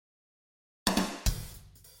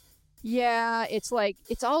Yeah, it's like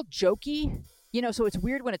it's all jokey, so it's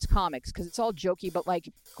weird when it's comics because it's all jokey, but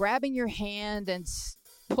like grabbing your hand and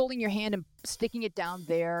pulling your hand and sticking it down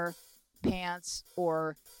their pants,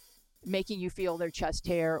 or making you feel their chest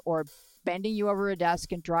hair, or bending you over a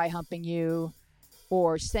desk and dry humping you,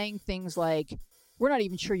 or saying things like, "We're not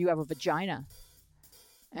even sure you have a vagina."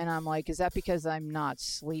 And I'm like, "Is that because I'm not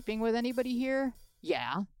sleeping with anybody here?"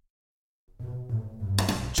 Yeah.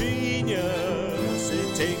 Genius,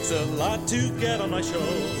 it takes a lot to get on my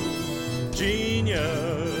show.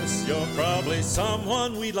 Genius, you're probably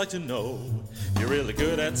someone we'd like to know. You're really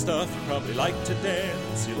good at stuff, you probably like to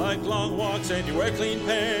dance. You like long walks and you wear clean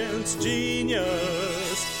pants.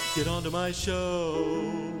 Genius, get onto my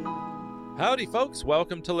show. Howdy, folks.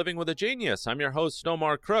 Welcome to Living with a Genius. I'm your host,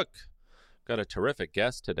 Omar Crook. Got a terrific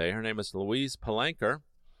guest today. Her name is Louise Palanker.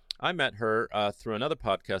 I met her through another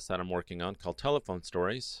podcast that I'm working on called Telephone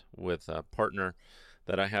Stories with a partner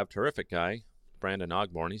that I have, terrific guy, Brandon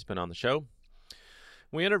Ogborn. He's been on the show.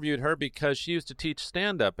 We interviewed her because she used to teach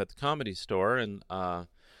stand-up at the Comedy Store in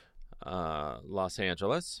Los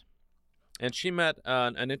Angeles. And she met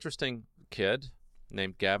an interesting kid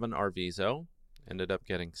named Gavin Arvizo, ended up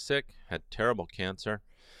getting sick, had terrible cancer,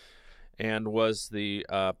 and was the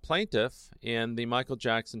plaintiff in the Michael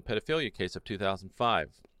Jackson pedophilia case of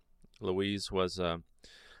 2005. Louise was a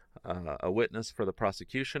witness for the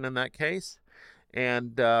prosecution in that case,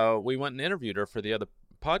 and we went and interviewed her for the other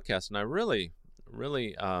podcast, and I really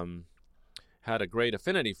had a great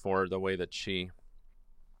affinity for the way that she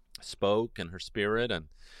spoke and her spirit,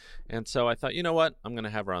 and so I thought, you know what, I'm going to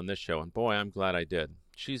have her on this show, and boy, I'm glad I did.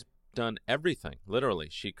 She's done everything, literally.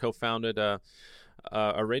 She co-founded a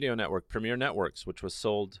radio network, Premier Networks, which was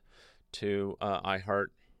sold to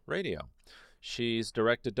iHeartRadio. She's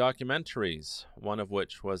directed documentaries, one of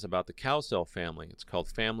which was about the Cowsill family. It's called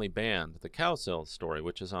Family Band, the Cowsill story,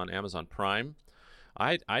 which is on Amazon Prime.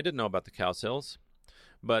 I didn't know about the Cowsills,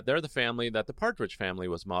 but they're the family that the Partridge Family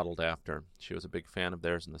was modeled after. She was a big fan of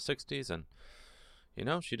theirs in the 60s, and,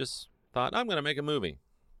 she just thought, I'm going to make a movie.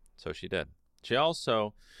 So she did. She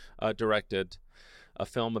also directed a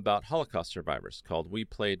film about Holocaust survivors called We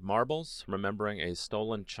Played Marbles, Remembering a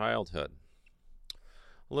Stolen Childhood.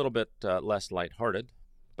 A little bit less lighthearted,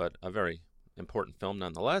 but a very important film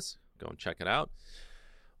nonetheless. Go and check it out.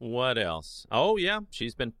 What else? Oh, yeah,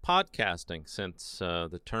 she's been podcasting since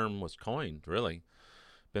the term was coined, really.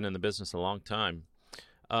 Been in the business a long time.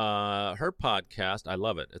 Her podcast, I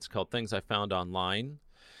love it. It's called Things I Found Online.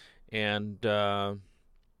 And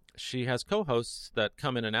she has co-hosts that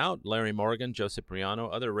come in and out. Larry Morgan, Joe Cipriano,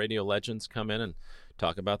 other radio legends come in and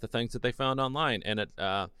talk about the things that they found online. And it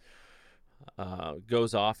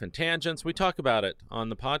goes off in tangents. We talk about it on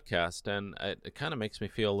the podcast, and it kind of makes me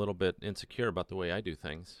feel a little bit insecure about the way I do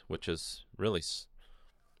things, which is really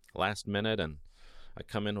last minute, and I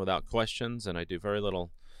come in without questions, and I do very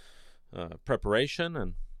little preparation,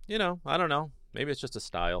 and, I don't know. Maybe it's just a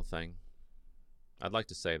style thing. I'd like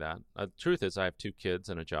to say that. The truth is I have 2 kids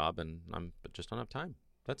and a job, and but just don't have time.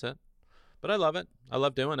 That's it. But I love it. I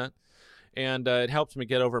love doing it. And it helps me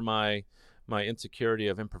get over my insecurity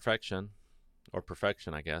of imperfection. Or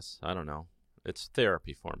perfection, I guess. I don't know. It's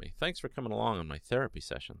therapy for me. Thanks for coming along on my therapy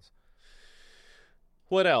sessions.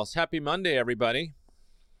 What else? Happy Monday, everybody.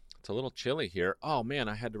 It's a little chilly here. Oh, man,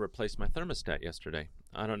 I had to replace my thermostat yesterday.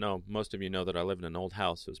 I don't know. Most of you know that I live in an old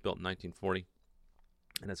house. It was built in 1940.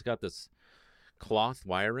 And it's got this cloth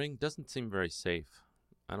wiring. Doesn't seem very safe.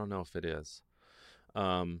 I don't know if it is.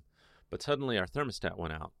 But suddenly our thermostat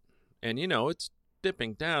went out. And, it's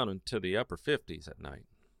dipping down into the upper 50s at night.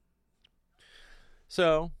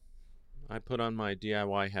 So I put on my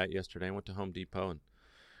DIY hat yesterday. I went to Home Depot and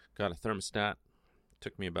got a thermostat. It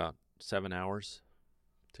took me about 7 hours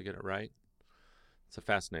to get it right. It's a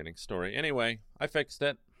fascinating story. Anyway, I fixed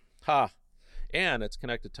it. And it's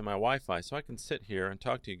connected to my Wi-Fi, so I can sit here and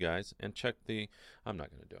talk to you guys and check I'm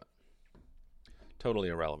not going to do it. Totally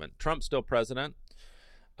irrelevant. Trump's still president.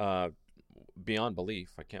 Beyond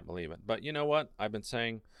belief. I can't believe it. But you know what? I've been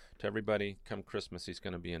saying to everybody, come Christmas, he's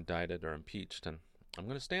going to be indicted or impeached, and I'm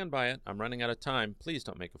going to stand by it. I'm running out of time. Please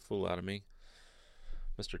don't make a fool out of me.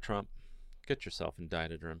 Mr. Trump, get yourself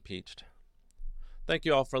indicted or impeached. Thank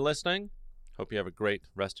you all for listening. Hope you have a great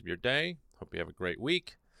rest of your day. Hope you have a great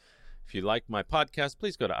week. If you like my podcast,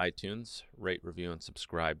 please go to iTunes, rate, review, and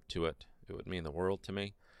subscribe to it. It would mean the world to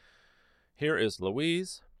me. Here is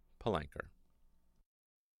Louise Palanker.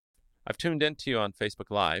 I've tuned into you on Facebook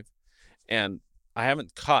Live, and I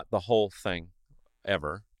haven't caught the whole thing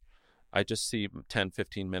ever. I just see 10,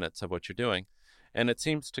 15 minutes of what you're doing, and it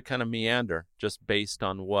seems to kind of meander just based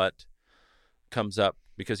on what comes up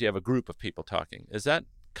because you have a group of people talking. Is that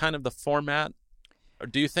kind of the format? Or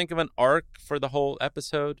do you think of an arc for the whole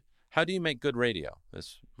episode? How do you make good radio?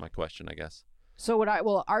 Is my question, I guess. So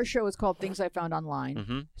our show is called Things I Found Online.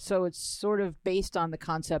 Mm-hmm. So it's sort of based on the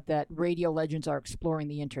concept that radio legends are exploring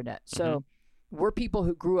the internet. So we're people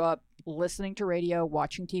who grew up listening to radio,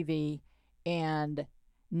 watching TV, and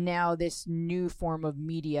now this new form of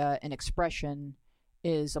media and expression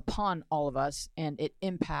is upon all of us, and it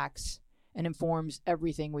impacts and informs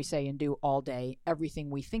everything we say and do all day, everything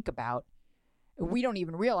we think about. We don't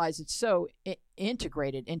even realize it's so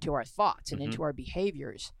integrated into our thoughts and into our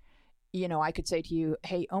behaviors. You know, I could say to you,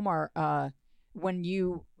 hey, Omar, when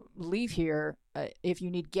you leave here, if you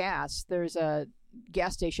need gas, there's a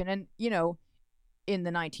gas station. And, you know, in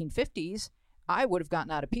the 1950s, I would have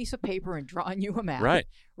gotten out a piece of paper and drawn you a map. Right.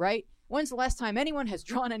 Right? When's the last time anyone has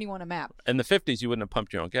drawn anyone a map? In the 50s, you wouldn't have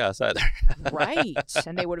pumped your own gas either. Right.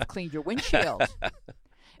 And they would have cleaned your windshield.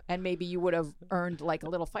 And maybe you would have earned like a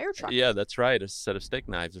little fire truck. Yeah, that's right. A set of steak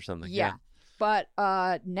knives or something. Yeah. But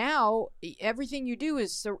now everything you do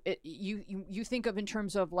is you think of in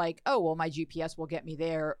terms of like, oh, well, my GPS will get me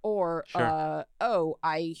there. Or, Sure.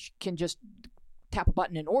 I can just tap a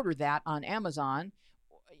button and order that on Amazon.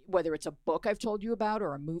 Whether it's a book I've told you about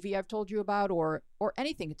or a movie I've told you about or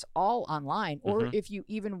anything, it's all online. Or if you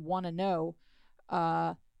even want to know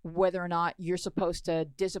whether or not you're supposed to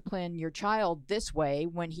discipline your child this way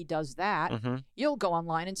when he does that, you'll go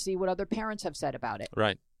online and see what other parents have said about it.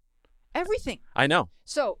 Right. Everything. I know.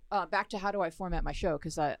 So back to how do I format my show,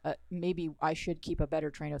 because maybe I should keep a better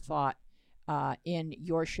train of thought in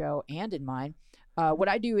your show and in mine. What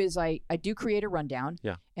I do is I do create a rundown.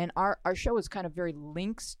 Yeah. And our show is kind of very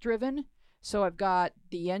links driven. So I've got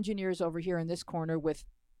the engineers over here in this corner with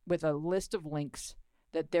a list of links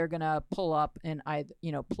that they're going to pull up and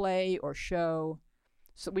play or show.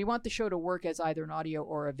 So we want the show to work as either an audio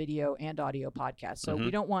or a video and audio podcast. So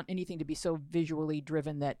we don't want anything to be so visually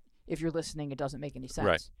driven that if you're listening, it doesn't make any sense.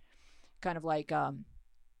 Right. Kind of like, I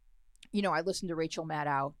listen to Rachel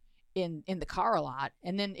Maddow in the car a lot,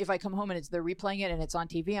 and then if I come home and they're replaying it and it's on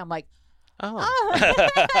TV, I'm like, like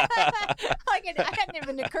it hadn't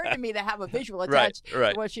even occurred to me to have a visual attached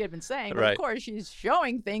to what she had been saying. But of course, she's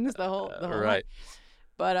showing things the whole right. night.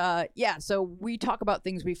 But so we talk about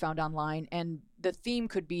things we found online, and the theme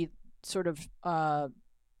could be sort of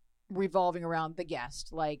revolving around the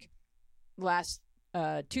guest. Like last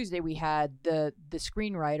Tuesday, we had the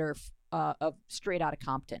screenwriter of Straight Outta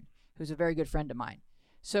Compton, who's a very good friend of mine.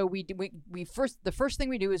 So the first thing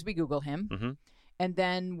we do is we Google him, and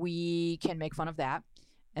then we can make fun of that,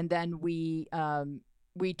 and then we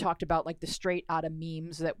talked about like the Straight Outta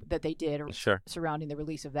memes that they did surrounding the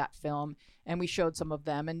release of that film, and we showed some of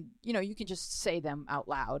them, and you can just say them out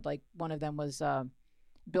loud. Like one of them was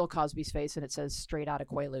Bill Cosby's face, and it says Straight Outta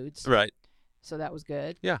Quaaludes. Right. So that was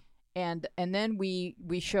good. Yeah. And then we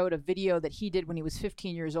showed a video that he did when he was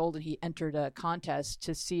 15 years old, and he entered a contest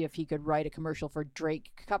to see if he could write a commercial for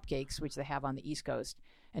Drake cupcakes, which they have on the East Coast.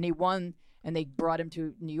 And he won, and they brought him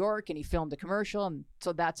to New York, and he filmed a commercial, and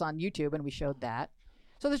so that's on YouTube, and we showed that.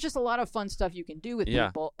 So there's just a lot of fun stuff you can do with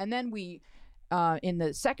people. And then we, in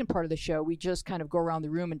the second part of the show, we just kind of go around the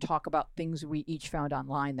room and talk about things we each found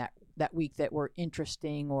online that week that were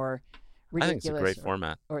interesting or ridiculous. I think it's a great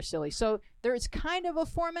format. Or silly. So there's kind of a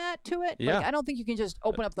format to it. Yeah. Like, I don't think you can just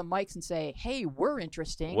open up the mics and say, hey, we're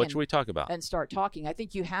interesting. What should we talk about? And start talking. I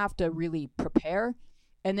think you have to really prepare.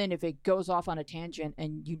 And then if it goes off on a tangent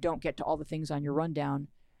and you don't get to all the things on your rundown,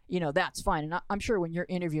 that's fine. And I'm sure when you're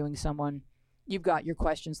interviewing someone, you've got your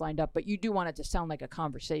questions lined up, but you do want it to sound like a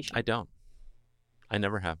conversation. I don't. I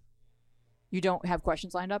never have. You don't have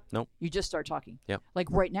questions lined up? Nope. You just start talking? Yep. Like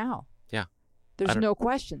right now? Yeah. There's no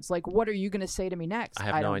questions. Like, what are you going to say to me next? I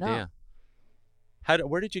have no don't idea. know.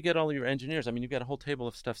 Where did you get all of your engineers? I mean, you've got a whole table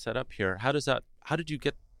of stuff set up here. How did you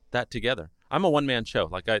get that together? I'm a one-man show.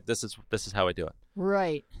 Like this is how I do it.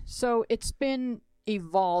 Right. So it's been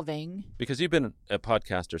evolving. Because you've been a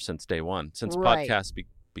podcaster since day one, since podcasts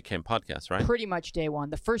became podcasts, right? Pretty much day one.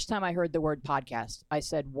 The first time I heard the word podcast, I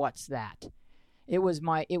said, "What's that?" It was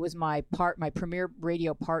my Premier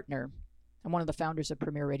Radio partner. I'm one of the founders of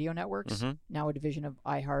Premier Radio Networks, now a division of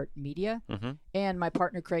iHeartMedia. And my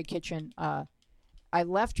partner, Craig Kitchen, I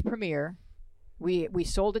left Premier. We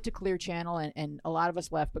sold it to Clear Channel, and a lot of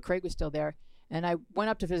us left, but Craig was still there. And I went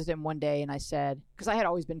up to visit him one day, and I said, because I had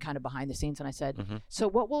always been kind of behind the scenes, and I said, so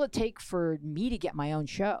what will it take for me to get my own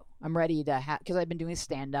show? I'm ready to because I've been doing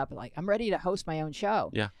stand-up. Like, I'm ready to host my own show.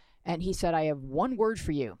 Yeah. And he said, I have one word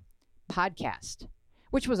for you, podcast,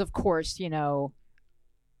 which was, of course,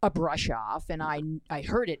 a brush off, and I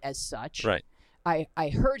heard it as such. Right. I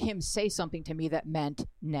heard him say something to me that meant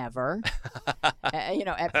never,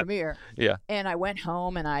 at Premiere. Yeah. And I went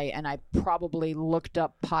home and I probably looked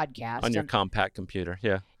up podcasts. On your compact computer.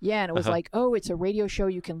 Yeah. Yeah. And it was like, oh, it's a radio show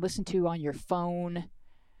you can listen to on your phone.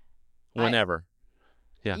 Whenever.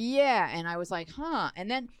 Yeah. Yeah. And I was like, huh. And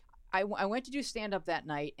then I went to do stand-up that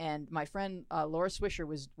night, and my friend Laura Swisher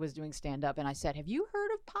was doing stand-up, and I said, have you heard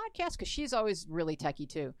of podcasts? Because she's always really techie,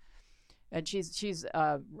 too. And she's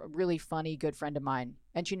a really funny, good friend of mine.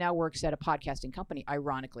 And she now works at a podcasting company.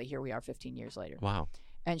 Ironically, here we are 15 years later. Wow.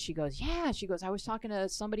 And she goes, yeah. She goes, I was talking to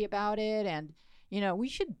somebody about it, and, we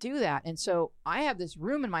should do that. And so I have this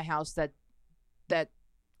room in my house that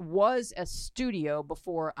was a studio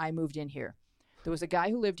before I moved in here. There was a guy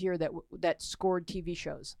who lived here that scored TV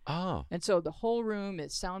shows. Oh. And so the whole room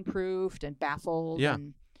is soundproofed and baffled. Yeah.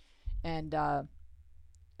 And I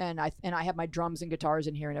have my drums and guitars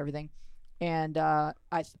in here and everything. And I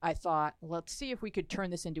thought, let's see if we could turn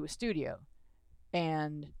this into a studio.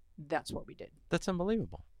 And that's what we did. That's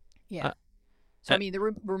unbelievable. Yeah. So, I mean, the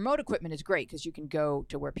remote equipment is great because you can go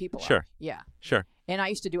to where people Sure. are. Yeah. Sure. And I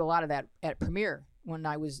used to do a lot of that at Premiere. When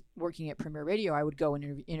I was working at Premiere Radio, I would go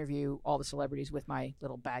and interview all the celebrities with my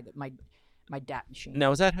little bag, my DAT machine.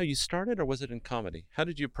 Now, is that how you started, or was it in comedy? How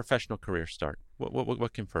did your professional career start?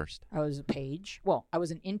 What came first? I was a page. Well, I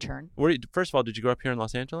was an intern. First of all, did you grow up here in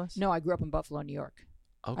Los Angeles? No, I grew up in Buffalo, New York.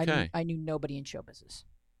 Okay. I knew nobody in show business.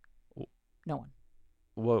 No one.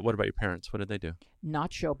 What about your parents? What did they do?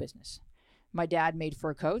 Not show business. My dad made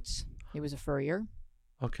fur coats. He was a furrier.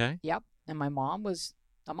 Okay. Yep. And my mom was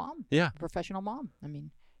a mom. Yeah. A professional mom. I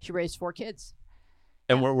mean, she raised 4 kids.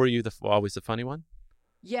 And were you always the funny one?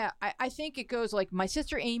 Yeah, I think it goes like my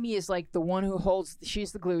sister Amy is like the one who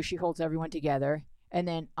she's the glue. She holds everyone together. And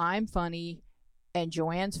then I'm funny, and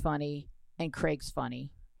Joanne's funny, and Craig's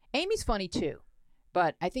funny. Amy's funny too,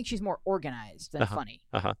 but I think she's more organized than funny.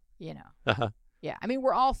 Uh-huh. Yeah, I mean,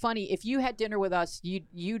 we're all funny. If you had dinner with us,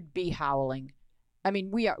 you'd be howling. I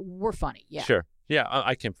mean, we're funny. Yeah. Sure. Yeah,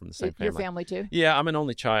 I came from the same family. Your family too? Yeah, I'm an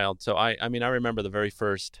only child, so I remember the very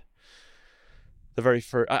first.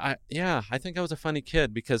 I think I was a funny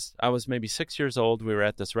kid because I was maybe 6 years old. We were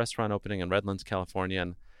at this restaurant opening in Redlands, California,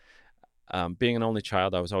 and being an only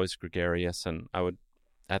child, I was always gregarious, and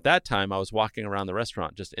at that time, I was walking around the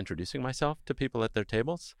restaurant just introducing myself to people at their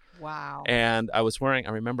tables. Wow. And I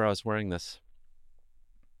remember I was wearing this,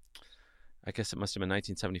 I guess it must have been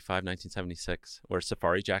 1975, 1976, where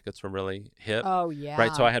safari jackets were really hip. Oh, yeah.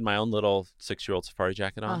 Right, so I had my own little 6-year-old safari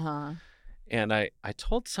jacket on. Uh-huh. And I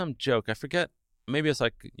told some joke, I forget, maybe it's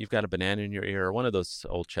like you've got a banana in your ear or one of those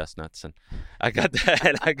old chestnuts. And I got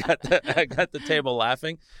the table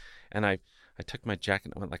laughing. And I took my jacket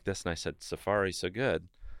and I went like this and I said, "Safari so good."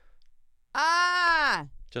 Ah!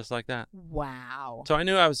 Just like that. Wow. So I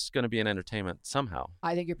knew I was going to be in entertainment somehow.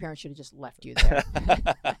 I think your parents should have just left you there.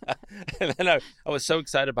 And then I was so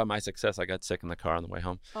excited by my success, I got sick in the car on the way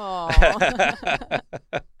home. Oh.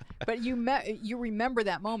 But you remember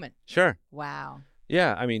that moment. Sure. Wow.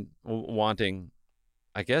 Yeah, I mean, wanting,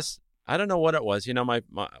 I guess, I don't know what it was.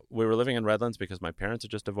 We were living in Redlands because my parents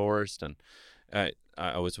had just divorced, and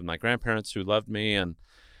I was with my grandparents who loved me, and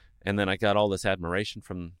then I got all this admiration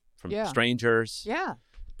from strangers. Yeah.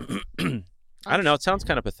 I don't know. It sounds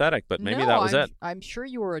kind of pathetic, but maybe that was it. I'm sure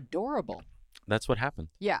you were adorable. That's what happened.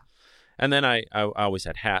 Yeah. And then I always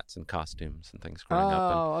had hats and costumes and things growing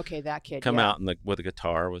up. Oh, okay, that kid. Come out with a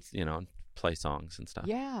guitar with and play songs and stuff.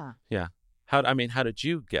 Yeah. Yeah. How did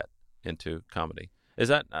you get into comedy? Is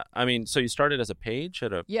that so you started as a page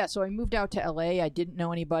at a? Yeah. So I moved out to L.A. I didn't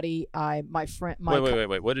know anybody. My friend.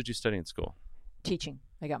 Wait. What did you study in school? Teaching.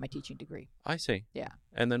 I got my teaching degree. I see. Yeah.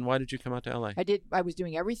 And then why did you come out to L.A.? I was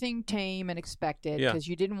doing everything tame and expected because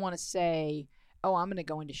you didn't want to say, "Oh, I'm going to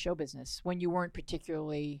go into show business," when you weren't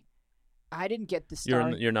particularly. I didn't get the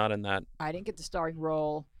starring. You're not in that. I didn't get the starring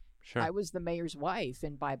role. Sure. I was the mayor's wife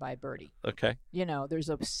in Bye Bye Birdie. Okay. There's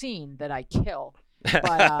a scene that I kill,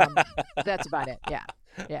 but that's about it. Yeah.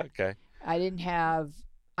 Yeah. Okay. I didn't have.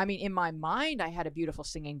 I mean, in my mind, I had a beautiful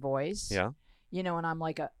singing voice. Yeah. And I'm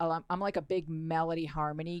like a big melody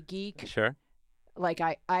harmony geek. Sure. Like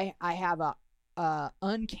I have a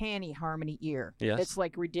uncanny harmony ear. Yes. It's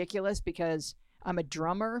like ridiculous because I'm a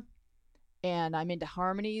drummer and I'm into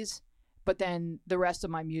harmonies, but then the rest of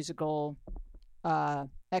my musical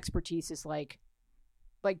expertise is like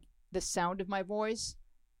the sound of my voice.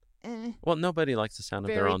 Well, nobody likes the sound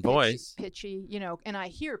of their own very voice. Pitchy, and I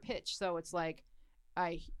hear pitch, so it's like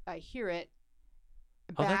I hear it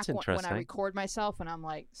Oh, that's when I interesting. record myself and I'm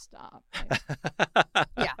like, stop.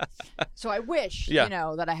 Yeah. So I wish, Yeah.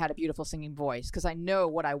 that I had a beautiful singing voice because I know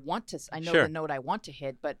what I want to, I know Sure. the note I want to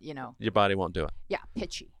hit, but Your body won't do it. yeah,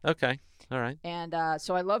 pitchy. Okay. All right. And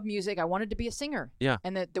so I love music. I wanted to be a singer. Yeah.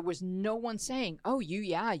 And that there was no one saying, "Oh,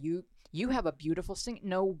 you have a beautiful sing."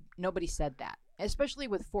 No, nobody said that. Especially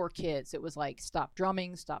with 4 kids, it was like, stop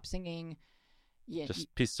drumming, stop singing. Yeah,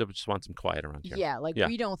 Just want some quiet around here. yeah, like Yeah.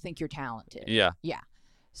 we don't think you're talented. Yeah. Yeah.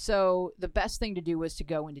 So the best thing to do was to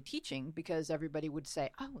go into teaching because everybody would say,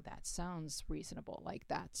 "Oh, that sounds reasonable. Like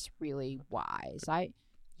that's really wise."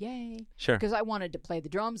 Yay. Sure. Because I wanted to play the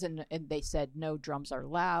drums, and they said, no, drums are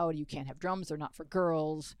loud. You can't have drums. They're not for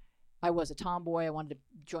girls. I was a tomboy. I wanted to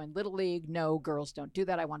join Little League. No, girls don't do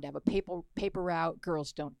that. I wanted to have a paper route.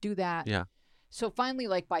 Girls don't do that. Yeah. So finally,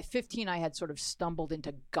 like by 15, I had sort of stumbled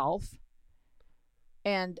into golf.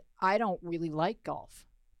 And I don't really like golf.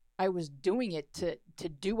 I was doing it to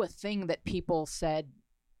do a thing that people said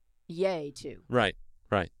yay to. Right.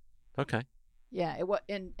 Okay. Yeah,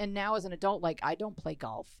 and now as an adult, like I don't play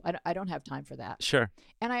golf. I don't have time for that. Sure.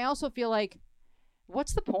 And I also feel like,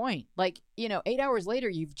 what's the point? Like, 8 hours later,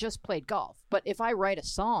 you've just played golf. But if I write a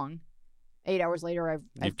song, 8 hours later,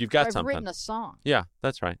 You've got I've something. written a song. Yeah,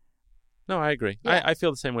 that's right. No, I agree. Yeah. I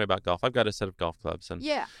feel the same way about golf. I've got a set of golf clubs, and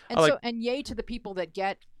Yeah, and yay to the people that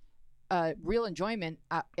get real enjoyment.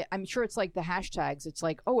 I'm sure it's like the hashtags. It's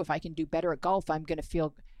like, oh, if I can do better at golf, I'm going to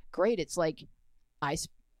feel great. It's like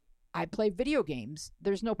I play video games.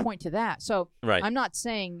 There's no point to that. So right. I'm not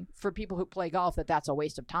saying for people who play golf that that's a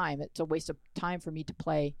waste of time. It's a waste of time for me to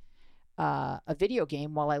play a video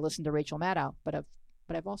game while I listen to Rachel Maddow. But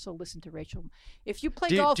I've also listened to Rachel. If you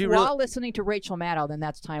play golf while listening to Rachel Maddow, then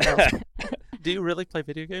that's time well spent. Do you really play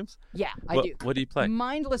video games? Yeah, I do. What do you play?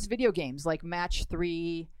 Mindless video games like Match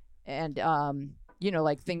 3 and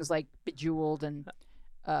like things like Bejeweled and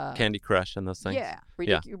Candy Crush and those things. Yeah,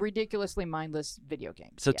 ridiculously mindless video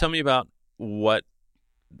games. So tell me about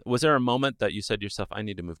was there a moment that you said to yourself, I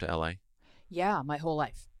need to move to LA? Yeah, my whole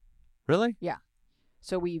life. Really? Yeah.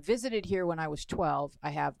 So we visited here when I was 12.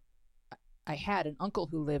 I had an uncle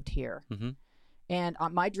who lived here. Mm-hmm. And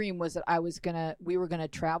my dream was that we were gonna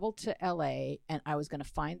travel to LA and I was gonna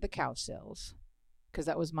find the Cowsills because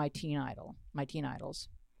that was my teen idols.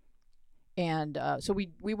 And so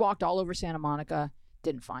we walked all over Santa Monica,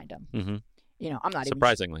 didn't find them. Mm-hmm. I'm not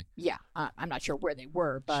surprisingly. I'm not sure where they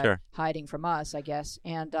were, but sure. Hiding from us, I guess.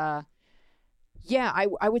 And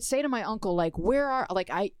I would say to my uncle, like, where are, like,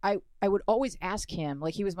 I would always ask him,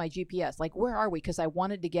 like, he was my GPS, like, where are we? Because I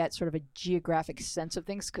wanted to get sort of a geographic sense of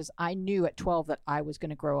things because I knew at 12 that I was going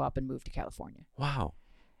to grow up and move to California. Wow.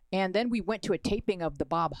 And then we went to a taping of the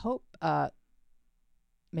Bob Hope,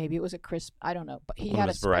 maybe it was a Chris, I don't know, but he had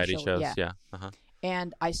a variety special, shows, yeah. Uh-huh.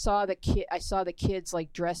 And I saw the kids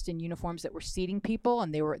like dressed in uniforms that were seating people,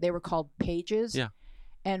 and they were called pages. Yeah.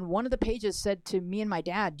 And one of the pages said to me and my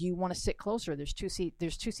dad, "Do you want to sit closer? There's two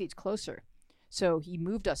seats closer." So he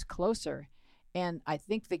moved us closer, and I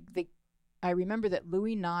think I remember that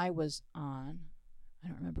Louis Nye was on. I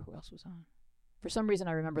don't remember who else was on. For some reason,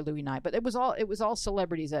 I remember Louis Nye, but it was all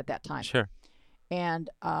celebrities at that time. Sure.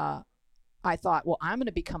 And I thought, well, I'm going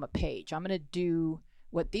to become a page. I'm going to do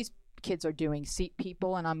what these kids are doing, seat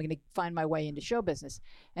people, and I'm going to find my way into show business.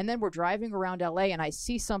 And then we're driving around LA and I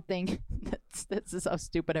see something this is how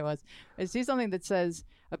stupid I was. I see something that says,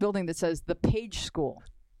 a building that says the Page School,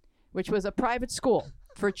 which was a private school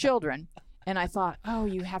for children. And I thought, oh,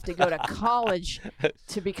 you have to go to college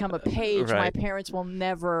to become a page. Right. My parents will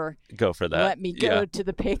never go for that. Let me go to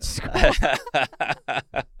the Page School.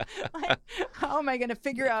 Like, how am I going to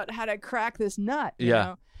figure out how to crack this nut? You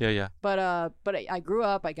know? Yeah. But I grew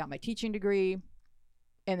up. I got my teaching degree,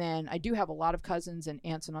 and then I do have a lot of cousins and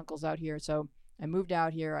aunts and uncles out here. So I moved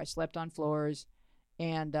out here. I slept on floors,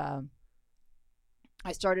 and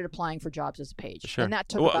I started applying for jobs as a page. Sure. And that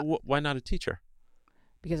took why not a teacher?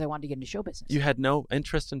 Because I wanted to get into show business. You had no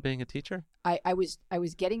interest in being a teacher? I was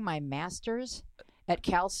getting my master's at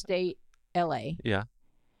Cal State LA. Yeah.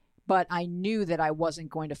 But I knew that I wasn't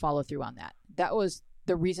going to follow through on that. That was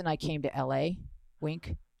the reason I came to LA.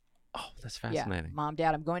 Wink. Oh, that's fascinating. Yeah. Mom,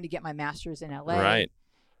 Dad, I'm going to get my master's in LA. Right.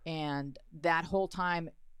 And that whole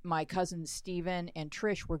time, my cousins Steven and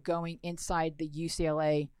Trish were going inside the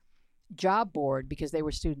UCLA job board because they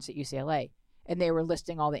were students at UCLA. And they were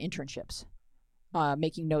listing all the internships.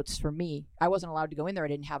 Making notes for me. I wasn't allowed to go in there. I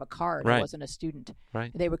didn't have a card. Right. I wasn't a student.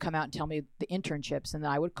 Right. They would come out and tell me the internships, and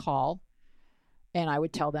then I would call, and I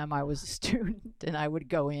would tell them I was a student, and I would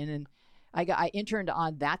go in, and I interned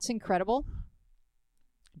on That's Incredible.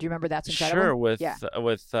 Do you remember That's Incredible? Sure, with yeah.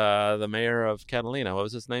 the mayor of Catalina. What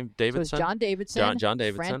was his name? So it Davidson? was John Davidson, John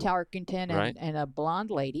Davidson. Fran Tarkenton, Right. and a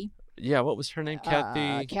blonde lady. Yeah, what was her name?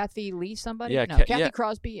 Kathy Lee somebody? Yeah, no, Kathy Kathy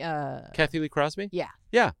Crosby. Kathy Lee Crosby? Yeah.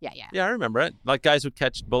 Yeah. Yeah, yeah. Yeah, I remember it. Like guys would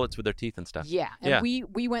catch bullets with their teeth and stuff. Yeah, and Yeah.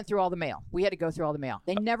 we went through all the mail. We had to go through all the mail.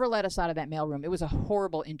 They never let us out of that mailroom. It was a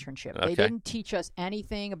horrible internship. They Okay. didn't teach us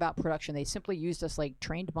anything about production. They simply used us like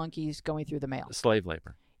trained monkeys going through the mail. Slave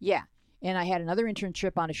labor. Yeah, and I had another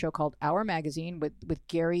internship on a show called Our Magazine with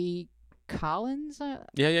Gary Collins.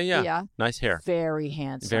 Yeah. Yeah, Nice hair. very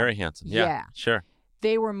handsome. Very handsome. Yeah. Yeah. Sure.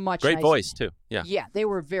 They were much Great nicer. voice too. Yeah. Yeah, they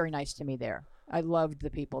were very nice to me there. I loved the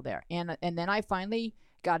people there. And then I finally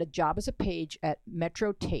got a job as a page at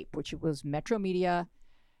Metro Tape, which was Metro Media,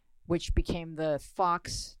 which became the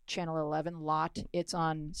Fox Channel 11 lot. It's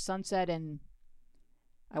on Sunset and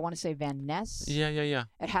I want to say Van Ness. Yeah.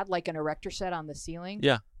 It had like an erector set on the ceiling.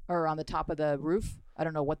 Yeah. Or on the top of the roof. I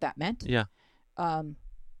don't know what that meant. Yeah. And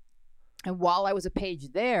while I was a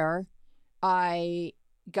page there, I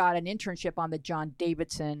got an internship on the John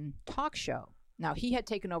Davidson talk show. Now, he had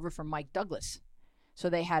taken over from Mike Douglas. So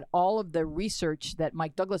they had all of the research that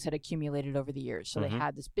Mike Douglas had accumulated over the years. So they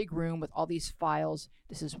had this big room with all these files.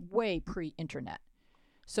 This is way pre-internet.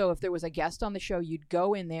 So if there was a guest on the show, you'd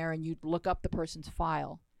go in there and you'd look up the person's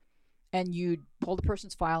file. And you'd pull the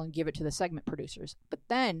person's file and give it to the segment producers. But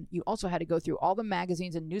then you also had to go through all the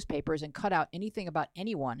magazines and newspapers and cut out anything about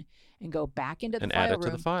anyone and go back into the And file add it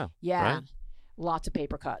room. to the file. Yeah. Right? Lots of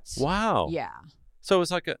paper cuts. Wow. Yeah. So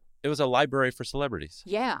it was a library for celebrities.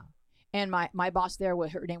 Yeah. And my boss there,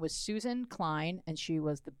 her name was Susan Klein, and she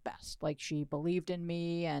was the best. Like, she believed in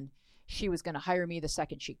me, and she was going to hire me the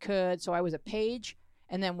second she could. So I was a page,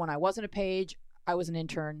 and then when I wasn't a page, I was an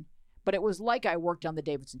intern. But it was like I worked on the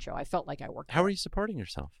Davidson show. I felt like I worked. How are you supporting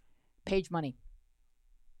yourself? Page money.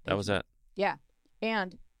 That was it. Yeah.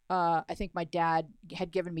 And I think my dad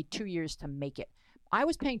had given me 2 years to make it. I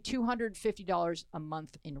was paying $250 a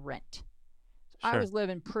month in rent. I Sure. was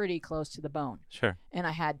living pretty close to the bone. Sure. And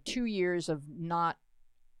I had 2 years of not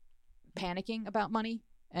panicking about money.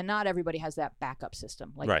 And not everybody has that backup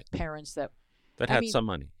system. Like Right. parents that Had some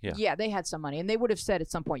money. Yeah. Yeah, they had some money. And they would have said at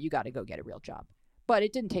some point, you got to go get a real job. But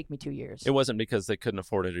it didn't take me 2 years. It wasn't because they couldn't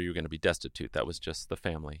afford it or you were going to be destitute. That was just the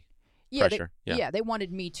family yeah, pressure. They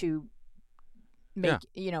wanted me to make,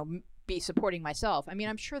 be supporting myself. I mean,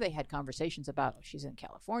 I'm sure they had conversations about, she's in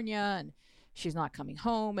California and she's not coming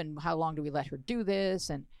home and how long do we let her do this?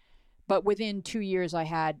 But within 2 years,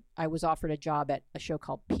 I was offered a job at a show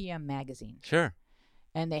called PM Magazine. Sure.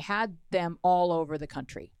 And they had them all over the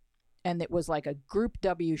country. And it was like a Group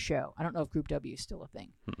W show. I don't know if Group W is still a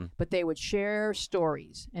thing. But they would share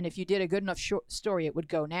stories. And if you did a good enough story, it would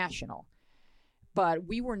go national. But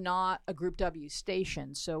we were not a Group W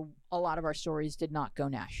station, so a lot of our stories did not go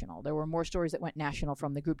national. There were more stories that went national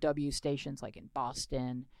from the Group W stations, like in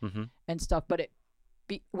Boston and stuff. But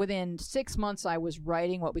within 6 months, I was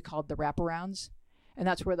writing what we called the wraparounds. And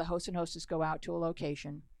that's where the host and hostess go out to a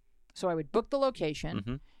location. So I would book the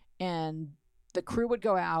location, and the crew would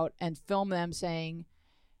go out and film them saying,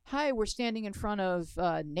 hi, we're standing in front of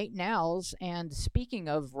Nate and Al's, and speaking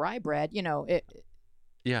of rye bread,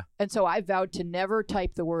 Yeah. And so I vowed to never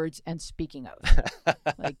type the words "and speaking of,"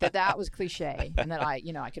 like that was cliche, and that I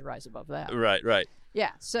could rise above that. Right.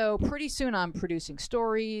 Yeah. So pretty soon I'm producing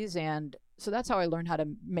stories, and so that's how I learned how to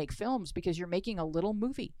make films, because you're making a little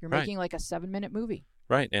movie. You're making like a 7-minute movie.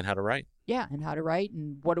 Right. And how to write. Yeah, and how to write,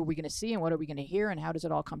 and what are we going to see, and what are we going to hear, and how does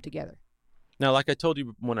it all come together? Now, like I told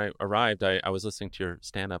you when I arrived, I was listening to your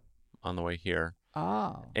stand-up on the way here.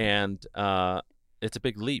 Oh. And it's a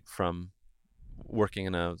big leap from working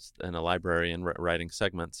in a library and writing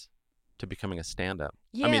segments to becoming a stand-up.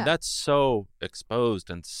 Yeah. I mean, that's so exposed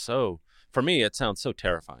and so, for me, it sounds so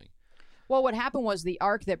terrifying. Well, what happened was the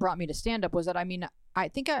arc that brought me to stand-up was that, I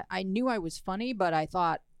think I knew I was funny, but I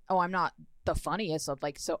thought, I'm not the funniest.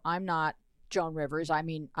 So I'm not Joan Rivers. I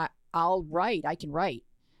mean, I'll write. I can write.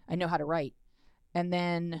 I know how to write. And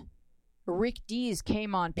then Rick Dees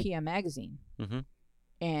came on PM Magazine,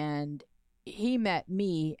 and he met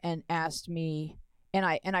me and asked me, and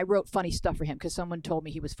I wrote funny stuff for him because someone told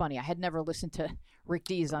me he was funny. I had never listened to Rick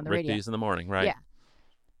Dees on the radio. Rick Dees in the morning, right? Yeah.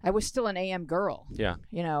 I was still an AM girl. Yeah.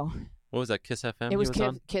 What was that, Kiss FM? It was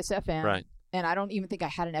on? Kiss FM. Right. And I don't even think I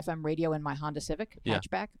had an FM radio in my Honda Civic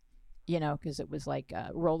hatchback, because it was like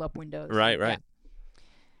roll-up windows. Right.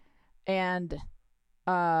 And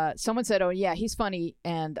someone said, oh, yeah, he's funny.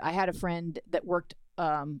 And I had a friend that worked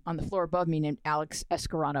on the floor above me named Alex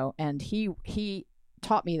Escarano, and he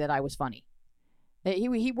taught me that I was funny.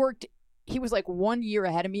 He he was like 1 year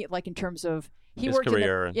ahead of me, like in terms of he His worked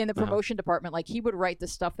career in the and- promotion department. Like he would write the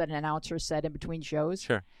stuff that an announcer said in between shows.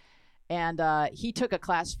 Sure. And he took a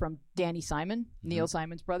class from Danny Simon, Neil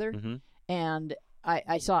Simon's brother, Mm-hmm. and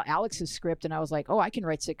I saw Alex's script, and I was like, oh, I can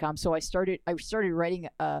write sitcoms. So I started writing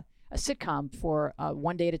a sitcom for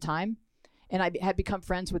One Day at a Time, and I had become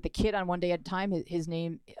friends with the kid on One Day at a Time. His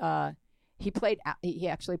name he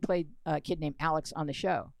actually played a kid named Alex on the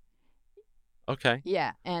show. Okay.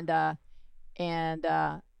 Yeah, and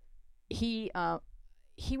he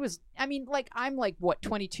was, I mean, like I'm like what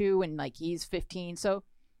 22 and like he's 15, so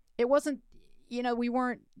it wasn't, we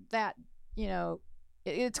weren't that,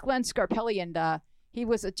 it's Glenn Scarpelli, and he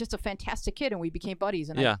was just a fantastic kid, and we became buddies,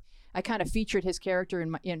 and Yeah. I kind of featured his character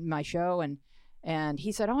in my show, and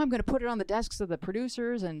he said, oh, I'm going to put it on the desks of the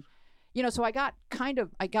producers, and so I got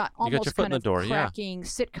almost your foot in kind the of door, yeah. cracking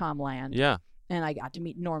sitcom land. Yeah. And I got to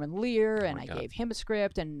meet Norman Lear, and my I God. gave him a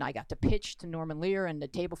script, and I got to pitch to Norman Lear and a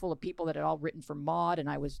table full of people that had all written for Maude, and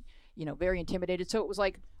I was, very intimidated. So it was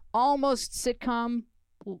like almost sitcom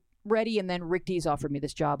ready, and then Rick Dees offered me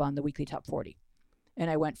this job on the Weekly Top 40, and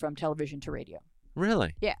I went from television to radio.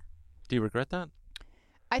 Really? Yeah. Do you regret that?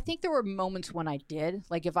 I think there were moments when I did.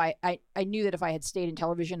 Like if I knew that if I had stayed in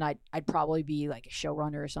television, I'd probably be like a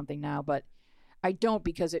showrunner or something now, but I don't,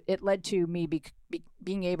 because it led to me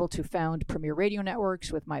being able to found Premier Radio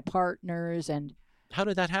Networks with my partners. And How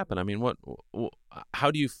did that happen? I mean, how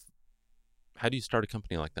do you start a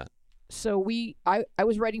company like that? so I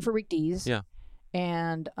was writing for Rick Dees. Yeah.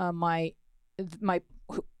 And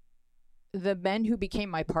the men who became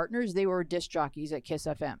my partners, they were disc jockeys at Kiss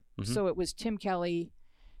FM. Mhm. So it was Tim Kelly,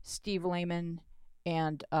 Steve Lehman,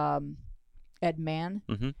 and Ed Mann.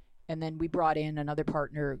 Mm-hmm. And then we brought in another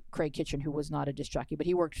partner, Craig Kitchen, who was not a disc jockey, but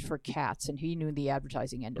he worked for Katz, and he knew the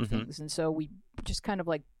advertising end of Mhm. things. And so we just kind of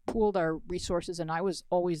like pooled our resources, and I was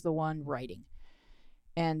always the one writing.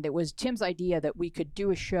 And it was Tim's idea that we could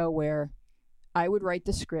do a show where I would write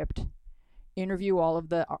the script, interview all of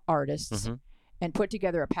the artists, Mhm. and put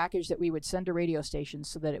together a package that we would send to radio stations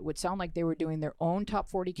so that it would sound like they were doing their own top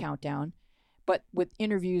 40 countdown, but with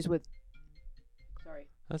interviews with... Sorry.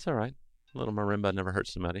 That's all right. A little marimba never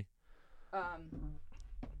hurts somebody.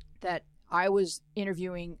 That I was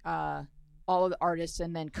interviewing all of the artists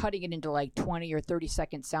and then cutting it into like 20 or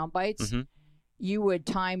 30-second sound bites. Mhm. You would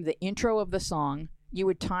time the intro of the song, you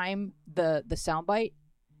would time the sound bite,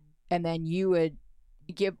 and then you would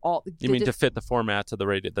give all... You mean to fit the formats of the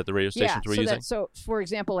radio that the radio stations were using? So, for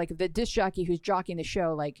example, like the disc jockey who's jockeying the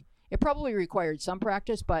show, like it probably required some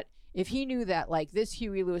practice, but if he knew that like this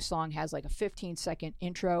Huey Lewis song has like a 15-second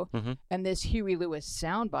intro Mhm. and this Huey Lewis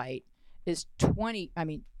soundbite is 20, I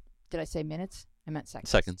mean, did I say minutes? I meant seconds.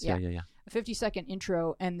 Seconds. Yeah. A 50-second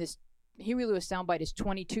intro and this Huey Lewis soundbite is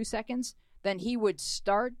 22 seconds, then he would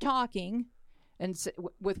start talking and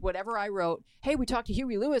with whatever I wrote. Hey, we talked to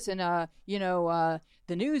Huey Lewis, and the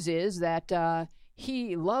news is that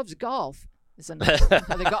he loves golf. It's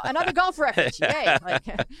another golf reference. Yay! Like,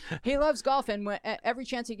 he loves golf, and every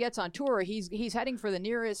chance he gets on tour, he's heading for the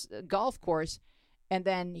nearest golf course, and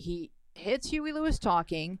then he hits Huey Lewis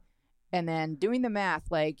talking, and then doing the math,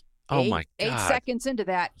 like Oh my God. 8 seconds into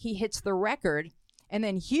that, he hits the record, and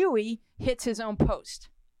then Huey hits his own post.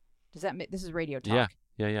 Does that make... This is radio talk.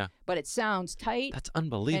 Yeah. But it sounds tight That's and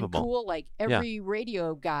unbelievable. cool. Like every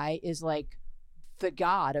radio guy is like the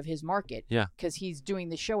god of his market. Yeah. Because he's doing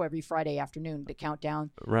the show every Friday afternoon to count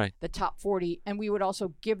down Right. the top 40. And we would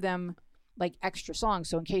also give them like extra songs.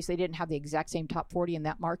 So in case they didn't have the exact same top 40 in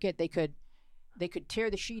that market, they could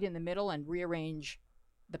tear the sheet in the middle and rearrange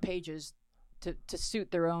the pages to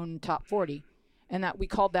suit their own top 40. And that we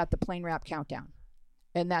called that the Plain Rap Countdown.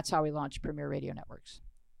 And that's how we launched Premier Radio Networks.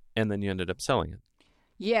 And then you ended up selling it.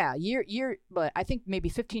 Yeah, but I think maybe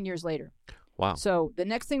 15 years later. Wow. So the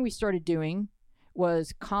next thing we started doing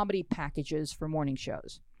was comedy packages for morning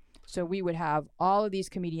shows. So we would have all of these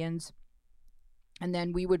comedians, and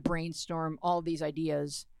then we would brainstorm all of these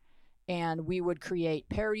ideas, and we would create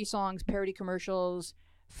parody songs, parody commercials,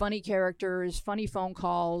 funny characters, funny phone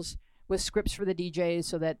calls with scripts for the DJs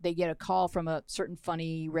so that they get a call from a certain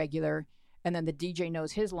funny regular, and then the DJ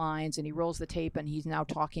knows his lines, and he rolls the tape, and he's now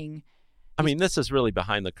talking. I mean, this is really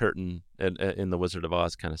behind the curtain in the Wizard of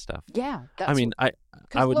Oz kind of stuff. Yeah. I mean, I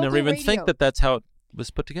would never even think that that's how it was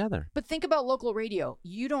put together. But think about local radio.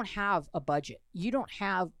 You don't have a budget. You don't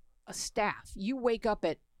have a staff. You wake up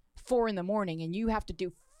at 4 a.m. and you have to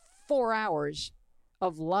do 4 hours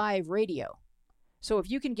of live radio. So if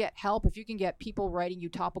you can get help, if you can get people writing you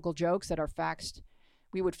topical jokes that are faxed,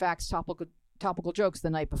 we would fax topical jokes the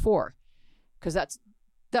night before, because that's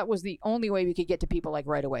that was the only way we could get to people like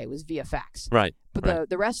right away was via fax. Right. But right.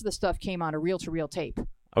 the rest of the stuff came on a reel-to-reel tape.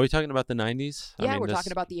 Are we talking about the 90s? Yeah, we're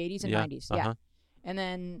talking about the 80s and 90s. Yeah. Uh-huh. And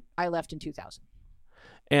then I left in 2000.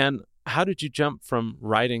 And how did you jump from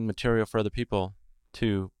writing material for other people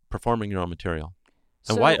to performing your own material?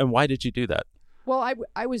 And why did you do that? Well,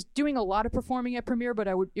 I was doing a lot of performing at Premiere, but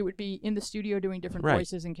it would be in the studio doing different Right.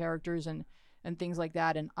 voices and characters and things like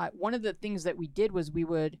that. And one of the things that we did was we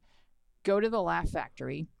would go to the Laugh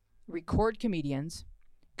Factory, record comedians,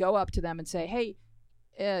 go up to them and say, hey,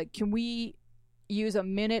 can we use a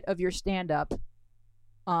minute of your stand-up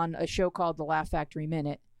on a show called The Laugh Factory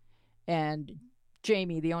Minute? And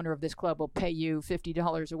Jamie, the owner of this club, will pay you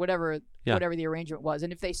 $50 or whatever the arrangement was.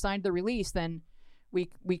 And if they signed the release, then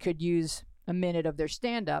we could use a minute of their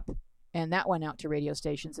stand-up, and that went out to radio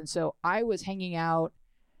stations. And so I was hanging out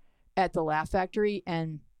at the Laugh Factory,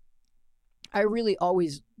 and I really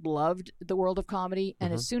always loved the world of comedy.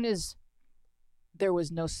 And as soon as there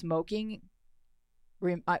was no smoking,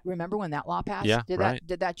 remember when that law passed? Yeah,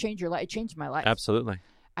 Did that change your life? It changed my life. Absolutely.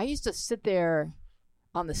 I used to sit there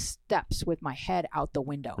on the steps with my head out the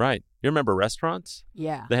window. Right. You remember restaurants?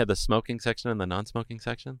 Yeah. They had the smoking section and the non-smoking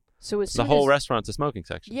section. So as soon the whole as, restaurant's a smoking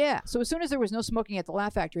section. Yeah. So as soon as there was no smoking at the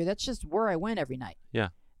Laugh Factory, that's just where I went every night. Yeah.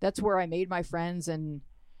 That's where I made my friends and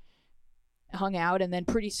hung out. And then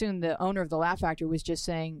pretty soon the owner of the Laugh Factory was just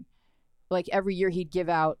saying, like, every year he'd give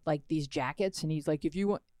out like these jackets, and he's like, if you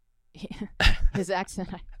want his accent,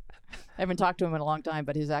 I haven't talked to him in a long time,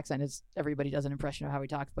 but his accent is, everybody does an impression of how he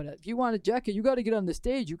talks. But if you want a jacket, you got to get on the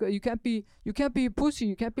stage. You can't be a pussy.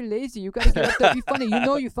 You can't be lazy. You got to get up there, be funny. You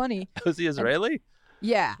know you're funny. Was he Israeli?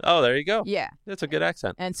 Yeah. Oh, there you go. Yeah. That's a good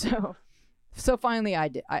accent. And so finally I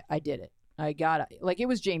did it. I got it. Like, it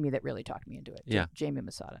was Jamie that really talked me into it. Yeah. Jamie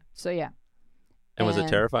Masada. So yeah. And was it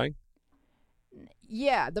terrifying?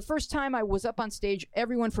 Yeah. The first time I was up on stage,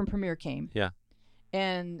 everyone from Premiere came. Yeah.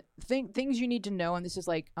 And things you need to know, and this is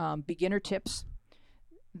like beginner tips.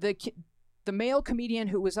 The male comedian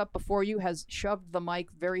who was up before you has shoved the mic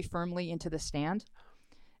very firmly into the stand,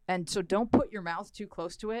 and so don't put your mouth too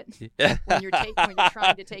close to it when you're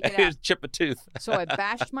trying to take it out. Chip a tooth. So I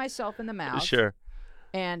bashed myself in the mouth. Sure.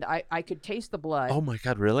 And I could taste the blood. Oh my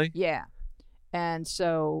God! Really? Yeah. And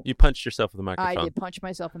so you punched yourself with the microphone. I did punch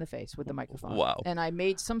myself in the face with the microphone. Wow. And I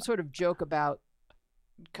made some sort of joke about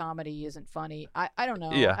comedy isn't funny. I don't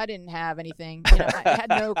know. Yeah. I didn't have anything. I had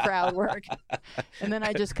no crowd work. And then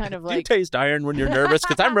I just kind of Do you like taste iron when you're nervous?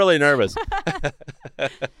 Because I'm really nervous.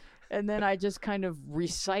 and then I just kind of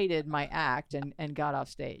recited my act and got off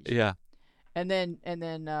stage. Yeah. And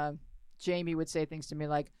then Jamie would say things to me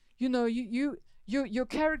like, your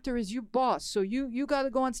character is you boss, so you got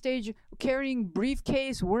to go on stage carrying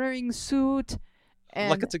briefcase, wearing suit. And,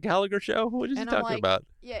 like it's a Gallagher show? What is he talking about?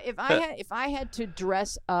 Yeah, if I had to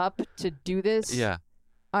dress up to do this, yeah,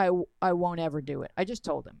 I won't ever do it. I just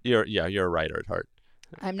told him. You're a writer at heart.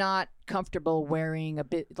 I'm not comfortable wearing a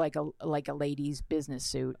bit like a lady's business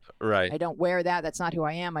suit. Right. I don't wear that. That's not who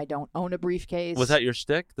I am. I don't own a briefcase. Was that your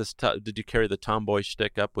shtick? Did you carry the tomboy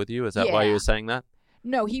shtick up with you? Is that why you were saying that?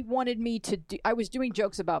 No, he wanted me to do. I was doing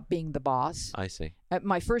jokes about being the boss. I see.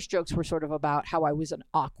 My first jokes were sort of about how I was an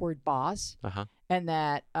awkward boss. Uh-huh. And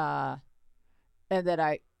that there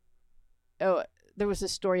was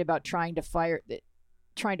this story about trying to fire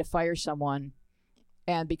someone,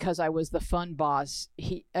 and because I was the fun boss,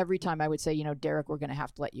 every time I would say, Derek, we're going to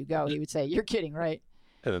have to let you go, he would say, "You're kidding, right?"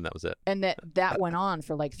 And then that was it. And that went on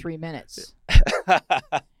for like 3 minutes.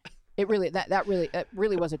 It really that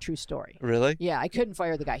really was a true story. Really? Yeah, I couldn't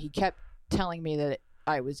fire the guy. He kept telling me that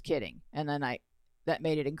I was kidding, and then that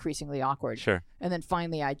made it increasingly awkward. Sure. And then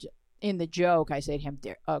finally, in the joke, I say to him,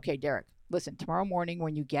 "Okay, Derek, listen, tomorrow morning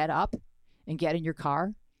when you get up and get in your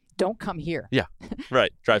car, don't come here." Yeah,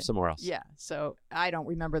 right. Drive somewhere else. Yeah, so I don't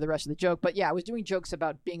remember the rest of the joke. But yeah, I was doing jokes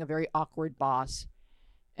about being a very awkward boss.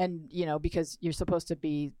 And, because you're supposed to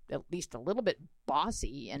be at least a little bit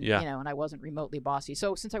bossy. And, and I wasn't remotely bossy.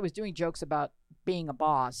 So since I was doing jokes about being a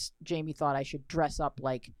boss, Jamie thought I should dress up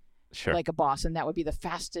like a boss. And that would be the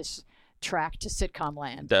fastest track to sitcom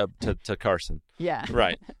land. To Carson. Yeah.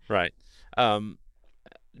 Right.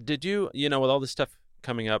 Did you, with all this stuff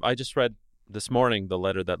coming up, I just read this morning the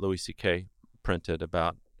letter that Louis C.K. printed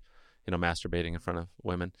about, masturbating in front of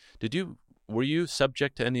women. Were you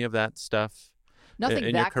subject to any of that stuff?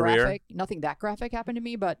 Nothing that graphic. Nothing that graphic happened to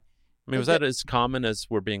me, but I mean, was that as common as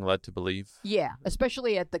we're being led to believe? Yeah,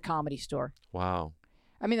 especially at the Comedy Store. Wow.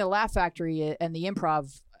 I mean, the Laugh Factory and the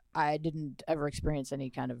Improv, I didn't ever experience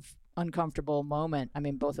any kind of uncomfortable moment. I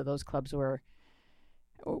mean, both of those clubs were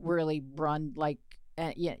really run like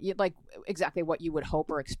and like exactly what you would hope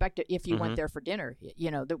or expect if you went Mhm. there for dinner.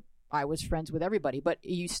 I was friends with everybody, but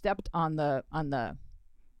you stepped on the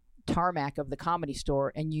tarmac of the Comedy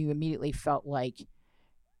Store, and you immediately felt like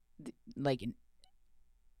an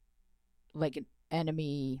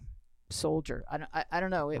enemy soldier. I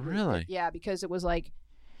don't know. Really? Yeah, because it was like,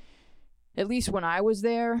 at least when I was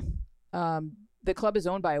there, the club is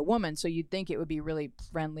owned by a woman, so you'd think it would be really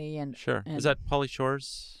friendly and Sure. and Is that Pauly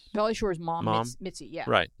Shore's? Pauly Shore's mom? Mom? Mitzi, yeah.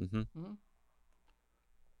 Right. Mm-hmm.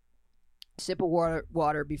 Sip of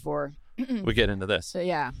water before. We get into this.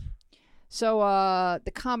 Yeah. So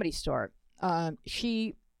the Comedy Store,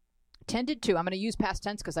 she tended to, I'm going to use past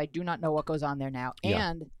tense because I do not know what goes on there now. Yeah.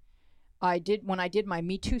 And when I did my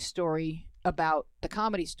Me Too story about the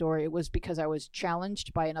Comedy Store, it was because I was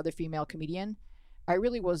challenged by another female comedian. I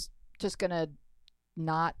really was just going to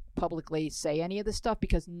not publicly say any of this stuff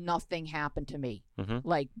because nothing happened to me. Mm-hmm.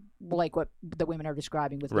 Like what the women are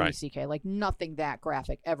describing with Louis C.K. Like nothing that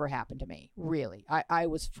graphic ever happened to me. Really. I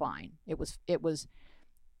was fine. It was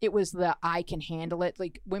the I can handle it.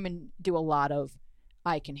 Like women do a lot of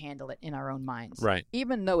I can handle it in our own minds. Right.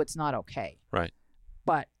 Even though it's not okay. Right.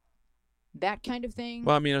 But that kind of thing.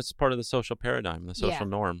 Well, I mean, it's part of the social paradigm, the social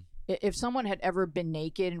norm. If someone had ever been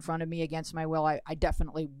naked in front of me against my will, I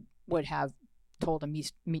definitely would have told a Me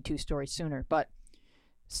Too story sooner. But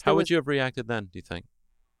how would you have reacted then, do you think?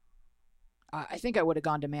 I think I would have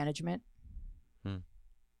gone to management.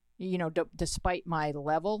 Despite my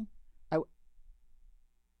level,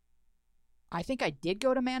 I think I did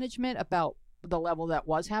go to management about the level that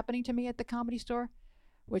was happening to me at the Comedy Store,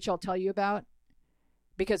 which I'll tell you about,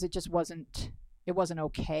 because it just wasn't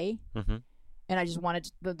okay. Mm-hmm. And I just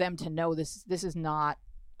wanted them to know this is not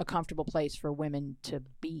a comfortable place for women to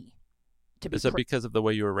be. Is it because of the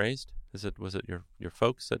way you were raised? Was it your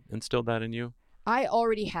folks that instilled that in you? I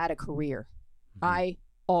already had a career. Mm-hmm. I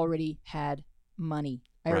already had money.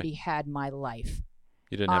 I Right. already had my life.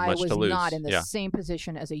 You didn't have much to lose. I was not in the Yeah. same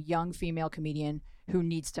position as a young female comedian who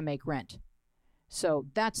needs to make rent. So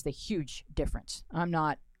that's the huge difference. I'm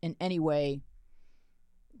not in any way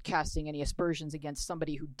casting any aspersions against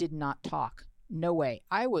somebody who did not talk. No way.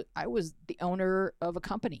 I was the owner of a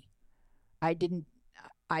company. I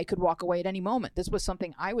could walk away at any moment. This was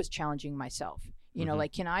something I was challenging myself.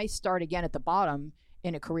 Like, can I start again at the bottom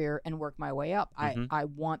in a career and work my way up? Mm-hmm. I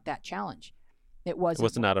want that challenge. It It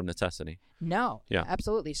wasn't out of necessity. No. Yeah.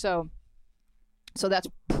 Absolutely. So that's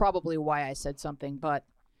probably why I said something, but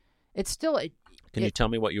it's still Can you tell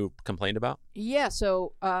me what you complained about? Yeah,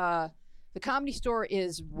 so the Comedy Store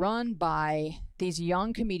is run by these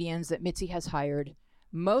young comedians that Mitzi has hired,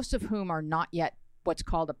 most of whom are not yet what's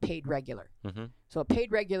called a paid regular. Mm-hmm. So a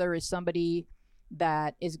paid regular is somebody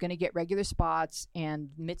that is going to get regular spots, and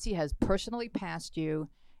Mitzi has personally passed you,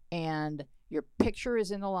 and your picture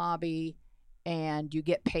is in the lobby, and you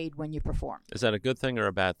get paid when you perform. Is that a good thing or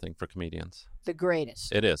a bad thing for comedians? The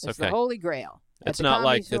greatest. It is. It's Okay. the holy grail. It's not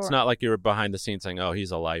like you were behind the scenes saying, "Oh, he's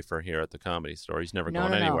a lifer here at the Comedy Store. He's never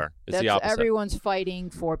going anywhere." It's the opposite. Everyone's fighting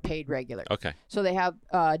for paid regular. Okay. So they have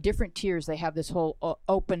different tiers. They have this whole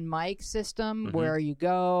open mic system Mm-hmm. where you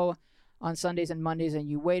go on Sundays and Mondays and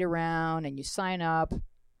you wait around and you sign up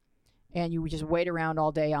and you just wait around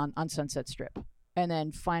all day on Sunset Strip. And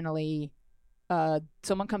then finally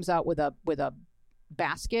someone comes out with a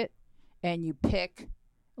basket and you pick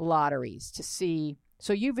lotteries to see.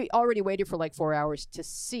 So you've already waited for like 4 hours to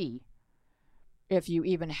see if you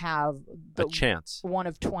even have A chance. one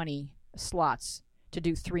of 20 slots to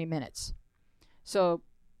do 3 minutes. So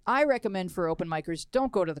I recommend for open micers,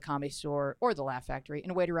 don't go to the Comedy Store or the Laugh Factory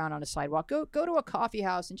and wait around on a sidewalk. Go to a coffee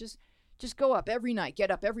house and just go up every night, get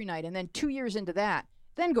up every night, and then 2 years into that,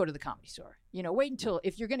 then go to the Comedy Store. Wait until,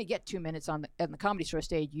 if you're going to get 2 minutes on the Comedy Store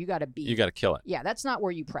stage, you got to kill it. Yeah, that's not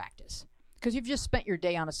where you practice, because you've just spent your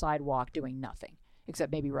day on a sidewalk doing nothing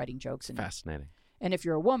except maybe writing jokes. Fascinating. And if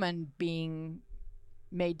you're a woman, being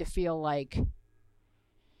made to feel like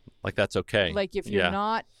that's okay. Like if you're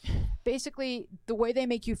not, basically the way they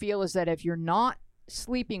make you feel is that if you're not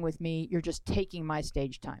sleeping with me, you're just taking my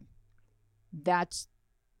stage time. That's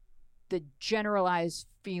the generalized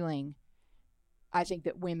feeling I think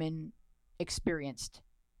that women experienced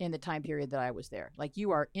in the time period that I was there. Like,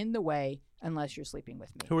 you are in the way unless you're sleeping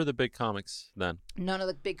with me. Who were the big comics then? None of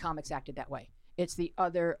the big comics acted that way. It's the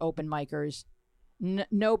other open micers.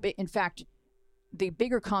 In fact, the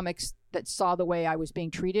bigger comics that saw the way I was being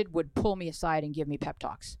treated would pull me aside and give me pep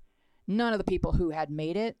talks. None of the people who had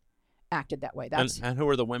made it acted that way. And who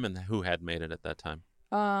were the women who had made it at that time?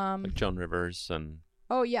 Like Joan Rivers and...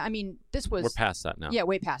 Oh, yeah. I mean, this was... We're past that now. Yeah,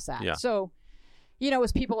 way past that. Yeah. So, it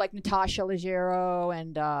was people like Natasha Leggero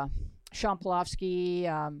and Sean Polofsky.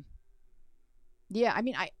 Yeah, I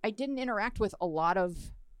mean, I didn't interact with a lot of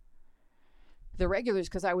the regulars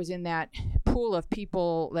because I was in that pool of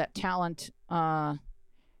people, that talent. I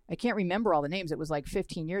can't remember all the names. It was like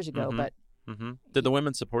 15 years ago, but Did the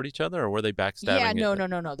women support each other, or were they backstabbing? yeah,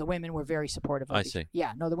 no. The women were very supportive of I see.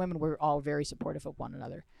 Yeah, no, the women were all very supportive of one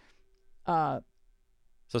another.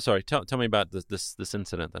 So sorry, tell me about this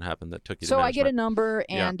incident that happened that took you to So I management. get a number,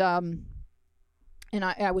 and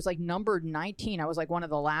I was like number 19. I was like one of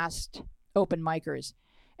the last open micers.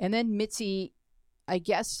 And then Mitzi, I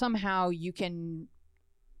guess somehow you can,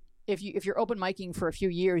 if you're open micing for a few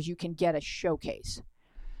years, you can get a showcase.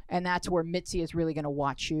 And that's where Mitzi is really going to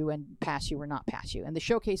watch you and pass you or not pass you. And the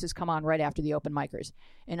showcases come on right after the open micers.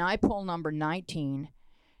 And I pull number 19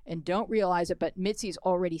 and don't realize it, but Mitzi's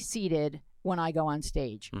already seated when I go on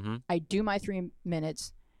stage. I do my 3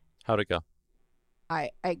 minutes. How'd it go? I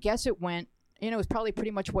guess it went, it was probably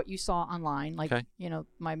pretty much what you saw online, like,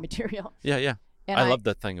 my material. Yeah. And I love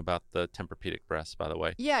the thing about the Tempur-Pedic breasts, by the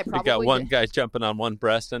way. Yeah, I probably You got one did. guy jumping on one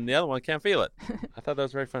breast and the other one can't feel it. I thought that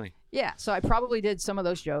was very funny. Yeah, so I probably did some of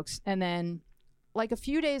those jokes. And then, like a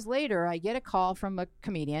few days later, I get a call from a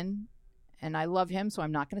comedian, and I love him, so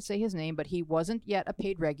I'm not going to say his name, but he wasn't yet a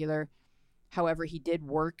paid regular. However, he did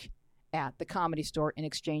work at the Comedy Store in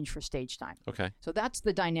exchange for stage time. Okay. So that's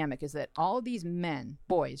the dynamic, is that all of these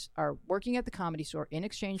boys, are working at the Comedy Store in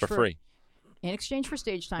exchange For free. In exchange for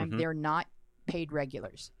stage time. They're not paid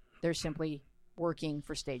regulars. They're simply working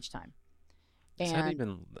for stage time. Is that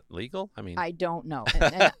even legal? I mean, I don't know.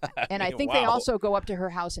 And I think they wow. also go up to her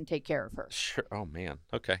house and take care of her. Sure. Oh man.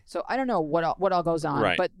 Okay. So I don't know what all goes on,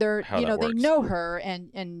 Right. but they're How they that works. know her, and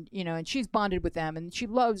and she's bonded with them, and she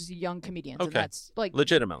loves young comedians. Okay. And that's like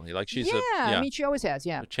Legitimately, like she's I mean, she always has,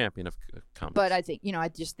 a champion of comedy. But I think I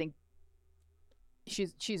just think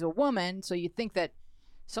she's a woman, so you think that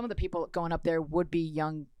some of the people going up there would be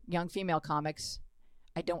young female comics.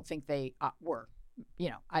 I don't think they were.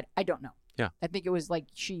 I don't know. Yeah. I think it was like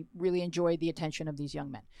she really enjoyed the attention of these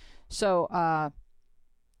young men. So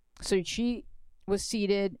so she was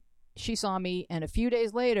seated, she saw me, and a few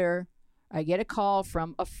days later I get a call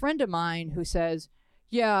from a friend of mine who says,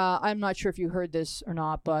 "Yeah, I'm not sure if you heard this or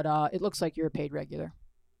not, but it looks like you're a paid regular."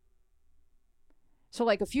 So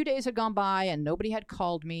like a few days had gone by and nobody had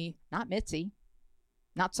called me, not Mitzi,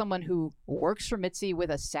 not someone who works for Mitzi with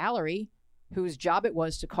a salary, whose job it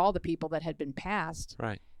was to call the people that had been passed.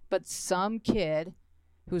 Right. But some kid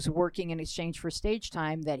who's working in exchange for stage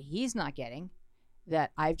time that he's not getting,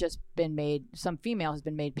 that I've just been made, some female has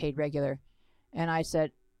been made paid regular. And I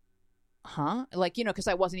said, huh? Like, because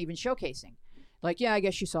I wasn't even showcasing. Like, yeah, I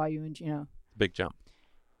guess she saw you and, Big jump.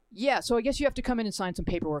 Yeah, so I guess you have to come in and sign some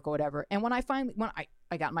paperwork or whatever. And when I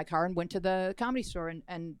got in my car and went to the Comedy Store,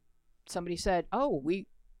 and somebody said, "Oh, we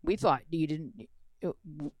thought we didn't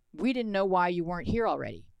know why you weren't here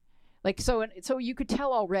already." Like, so you could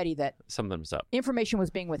tell already that Something was up. information was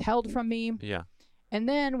being withheld from me. Yeah. And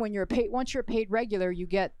then once you're a paid regular, you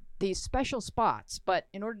get these special spots. But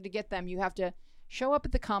in order to get them, you have to show up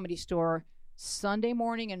at the Comedy Store Sunday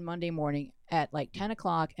morning and Monday morning at like 10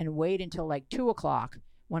 o'clock and wait until like 2 o'clock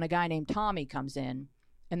when a guy named Tommy comes in,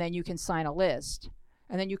 and then you can sign a list,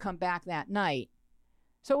 and then you come back that night.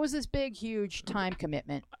 So it was this big, huge time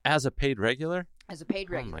commitment As a paid regular? as a paid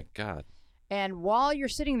regular. Oh my God. And while you're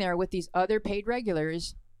sitting there with these other paid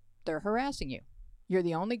regulars, they're harassing you. You're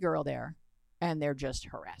the only girl there, and they're just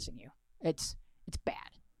harassing you. It's bad.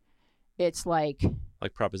 It's like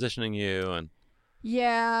propositioning you and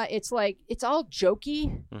yeah, it's like it's all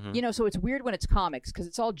jokey, Mhm. So it's weird when it's comics because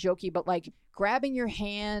it's all jokey, but like grabbing your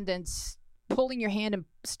hand and pulling your hand and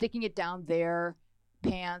sticking it down their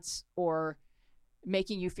pants, or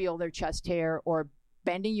making you feel their chest hair, or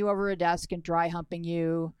bending you over a desk and dry humping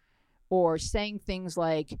you, or saying things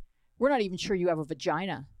like, "We're not even sure you have a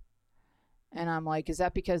vagina." And I'm like, is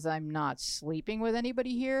that because I'm not sleeping with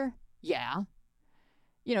anybody here? Yeah.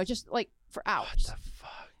 Just like for hours. What the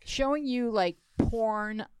fuck? Showing you like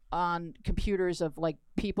porn on computers of like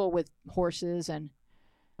people with horses and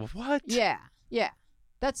What? yeah.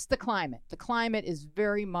 That's the climate. The climate is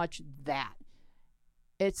very much that.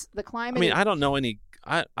 It's the climate. I mean, I don't know any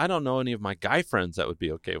of my guy friends that would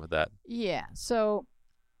be okay with that. Yeah. So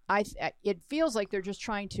it feels like they're just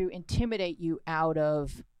trying to intimidate you out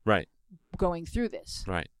of Right. going through this,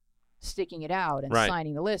 Right. sticking it out and Right.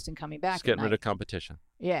 signing the list and coming back. Just getting at rid night. of competition.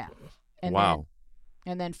 Yeah. And Wow.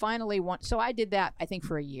 then finally so I did that, I think,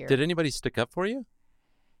 for a year. Did anybody stick up for you?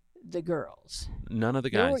 The girls. None of the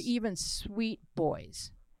There guys. were even sweet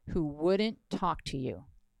boys who wouldn't talk to you.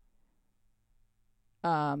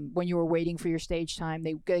 when you were waiting for your stage time.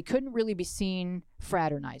 They couldn't really be seen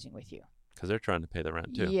fraternizing with you. Because they're trying to pay the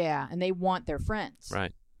rent, too. Yeah, and they want their friends.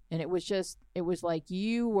 Right. And it was like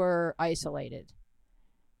you were isolated.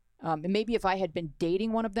 And maybe if I had been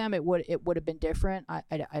dating one of them, it would have been different.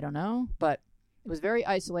 I don't know, but it was very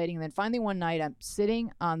isolating. And then finally one night, I'm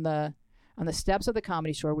sitting on the steps of the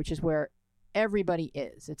Comedy Store, which is where everybody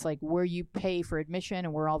is. It's like where you pay for admission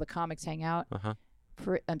and where all the comics hang out. Uh-huh.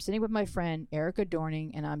 I'm sitting with my friend Erica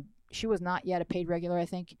Dorning, and she was not yet a paid regular, I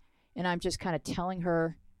think, and I'm just kind of telling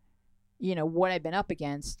her, what I've been up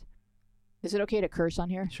against. Is it okay to curse on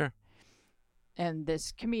here? Sure. And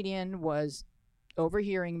this comedian was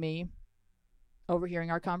overhearing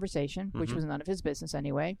our conversation, which was none of his business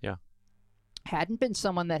anyway. Yeah. Hadn't been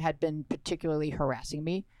someone that had been particularly harassing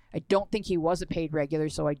me. I don't think he was a paid regular,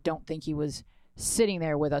 so I don't think he was sitting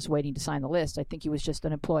there with us waiting to sign the list. I think he was just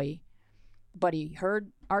an employee. But he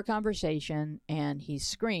heard our conversation, and he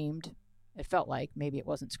screamed. It felt like, maybe it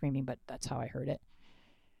wasn't screaming, but that's how I heard it.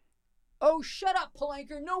 "Oh, shut up,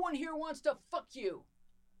 Palanker. No one here wants to fuck you."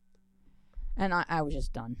 And I was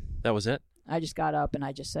just done. That was it? I just got up and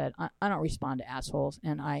I just said, I don't respond to assholes.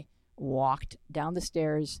 And I walked down the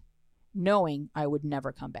stairs knowing I would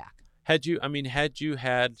never come back. Had you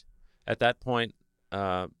had, at that point,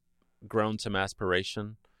 grown some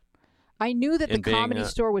aspiration? I knew that the Comedy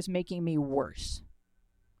Store was making me worse.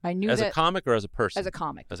 I knew as that a comic or as a person? As a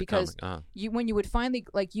comic, as because a comic. when you would finally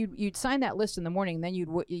you'd sign that list in the morning, and then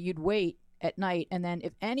you'd wait at night, and then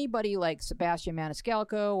if anybody like Sebastian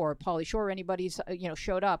Maniscalco or Pauly Shore, anybody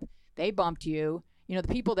showed up, they bumped you. The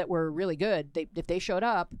people that were really good, if they showed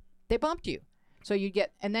up, they bumped you. So you'd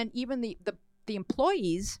get, and then even the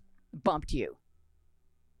employees bumped you.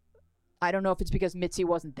 I don't know if it's because Mitzi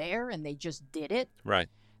wasn't there and they just did it. Right.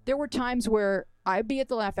 There were times where I'd be at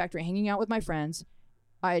the Laugh Factory hanging out with my friends.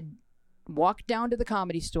 I'd walk down to the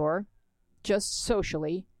Comedy Store, just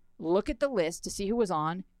socially, look at the list to see who was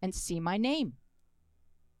on, and see my name.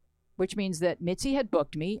 Which means that Mitzi had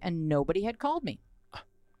booked me and nobody had called me.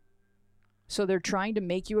 So they're trying to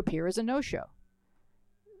make you appear as a no-show.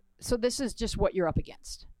 So this is just what you're up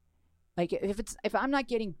against. Like, if I'm not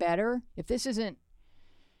getting better, if this isn't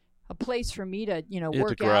a place for me to,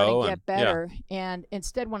 work out and get better. Yeah. And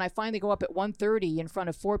instead, when I finally go up at 1:30 in front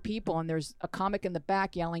of 4 people and there's a comic in the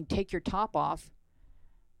back yelling, "Take your top off,"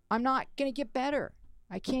 I'm not going to get better.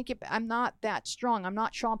 I'm not that strong. I'm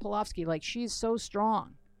not Sean Polofsky. Like, she's so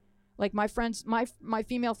strong. Like, my friends, my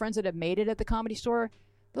female friends that have made it at the Comedy Store,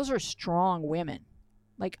 those are strong women.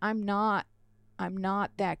 Like, I'm not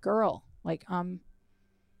that girl. Like, I'm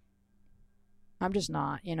just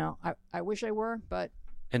not, I wish I were, but.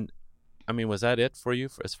 And was that it for you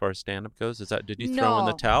as far as stand-up goes? Did you throw in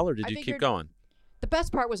the towel, or did you keep going? The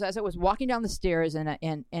best part was as I was walking down the stairs and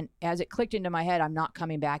as it clicked into my head, I'm not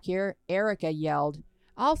coming back here, Erica yelled,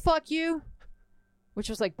 "I'll fuck you," which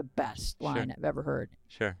was like the best line I've ever heard.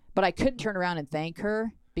 Sure. But I couldn't turn around and thank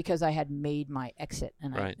her because I had made my exit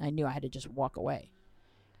and right. I knew I had to just walk away.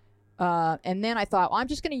 And then I thought, well, I'm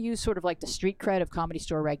just going to use sort of like the street cred of Comedy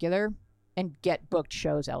Store regular and get booked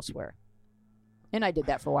shows elsewhere. And I did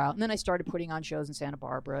that for a while. And then I started putting on shows in Santa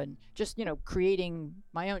Barbara and just, creating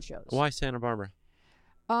my own shows. Why Santa Barbara?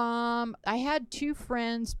 I had 2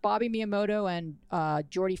 friends, Bobby Miyamoto and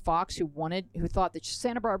Jordy Fox, who thought that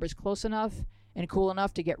Santa Barbara is close enough and cool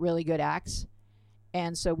enough to get really good acts.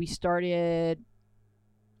 And so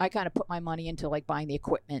I kind of put my money into like buying the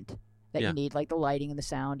equipment that you need, like the lighting and the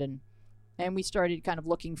sound. And we started kind of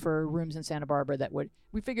looking for rooms in Santa Barbara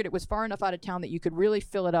we figured it was far enough out of town that you could really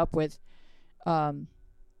fill it up with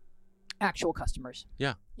actual customers.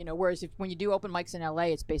 Yeah. Whereas when you do open mics in LA,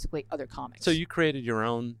 it's basically other comics. So you created your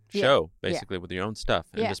own show, basically, with your own stuff,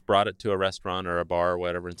 and just brought it to a restaurant or a bar or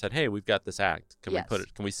whatever and said, "Hey, we've got this act. Can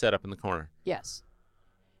we set up in the corner?" Yes.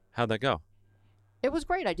 How'd that go? It was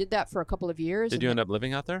great. I did that for a couple of years. Did you end up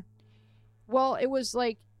living out there? Well, it was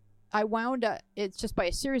like I wound up, it's just by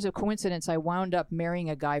a series of coincidence, I wound up marrying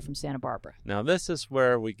a guy from Santa Barbara. Now, this is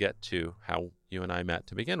where we get to how you and I met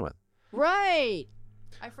to begin with. Right.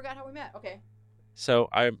 I forgot how we met. Okay. So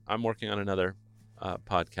I'm working on another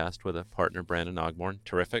podcast with a partner, Brandon Ogborn.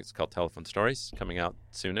 Terrific. It's called Telephone Stories. Coming out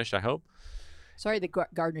soonish, I hope. Sorry, the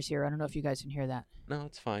gardener's here. I don't know if you guys can hear that. No,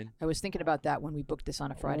 it's fine. I was thinking about that when we booked this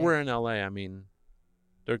on a Friday. We're in LA.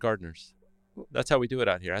 They're gardeners. That's how we do it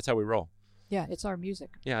out here. That's how we roll. Yeah, it's our music.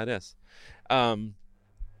 Yeah, it is. And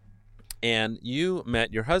you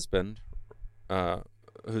met your husband,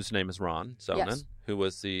 whose name is Ron Zonin, who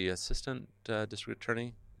was the assistant district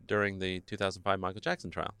attorney during the 2005 Michael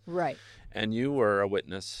Jackson trial. Right. And you were a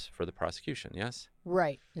witness for the prosecution, yes?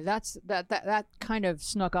 Right. That kind of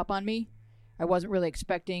snuck up on me. I wasn't really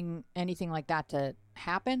expecting anything like that to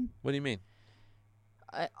happen. What do you mean?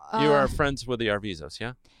 Uh, You are friends with the Arvizos,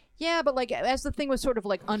 yeah? Yeah, but like as the thing was sort of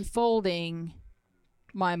like unfolding,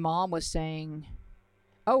 my mom was saying,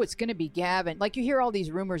 "Oh, it's going to be Gavin." Like you hear all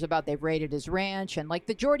these rumors about they've raided his ranch, and like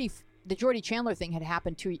the Jordy Chandler thing had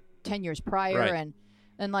happened 10 years prior, Right.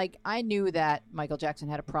 and like I knew that Michael Jackson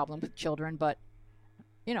had a problem with children, but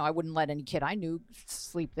you know I wouldn't let any kid I knew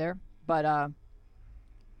sleep there. But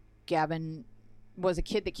Gavin was a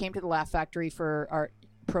kid that came to the Laugh Factory for our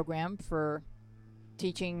program for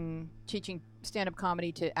teaching stand-up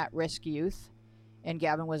comedy to at-risk youth, and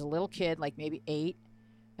Gavin was a little kid, like maybe 8,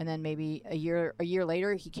 and then maybe a year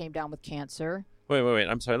later he came down with cancer. Wait.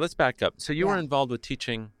 I'm sorry. Let's back up. So you Yeah. were involved with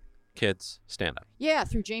teaching kids stand-up. Yeah,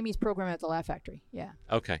 through Jamie's program at the Laugh Factory. Yeah,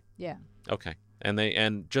 Okay. yeah. Okay.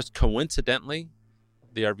 And just coincidentally,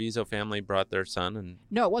 the Arvizo family brought their son and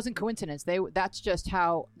No, it wasn't coincidence. That's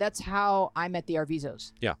how I met the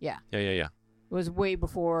Arvizos. Yeah. It was way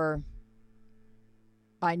before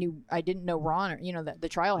I didn't know Ron, or the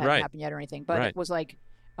trial hadn't Right. happened yet or anything. But Right. it was like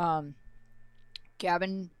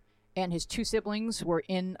Gavin and his 2 siblings were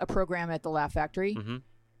in a program at the Laugh Factory. Mm-hmm.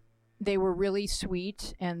 They were really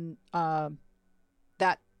sweet, and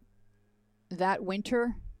that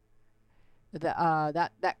winter,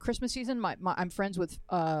 that Christmas season, I'm friends with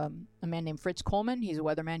a man named Fritz Coleman. He's a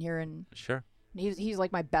weatherman here, and Sure. he's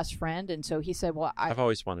like my best friend. And so he said, "Well, I've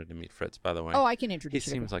always wanted to meet Fritz, by the way. I can He introduce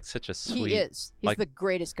you." seems like such a sweet. He is. He's like- the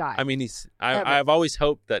greatest guy. I mean, Ever. I've always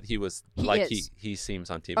hoped that he was He like is. he seems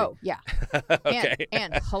on TV. Oh yeah, Okay.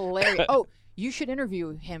 and hilarious. Oh, you should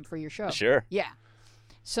interview him for your show. Sure. Yeah.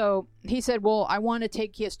 So he said, "Well,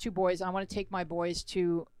 he has 2 boys. I want to take my boys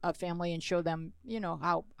to a family and show them,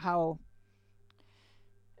 how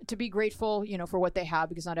to be grateful, for what they have,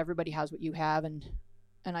 because not everybody has what you have."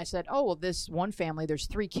 And I said, "Oh, well, this one family, there's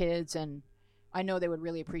 3 kids, and I know they would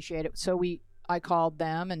really appreciate it." So I called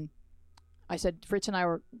them, and I said, "Fritz and I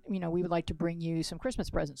were, we would like to bring you some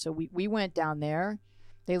Christmas presents." So we went down there.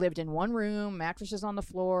 They lived in one room, mattresses on the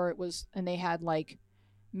floor. And they had like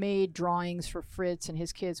made drawings for Fritz and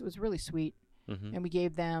his kids. It was really sweet. Mm-hmm. And we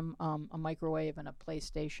gave them a microwave and a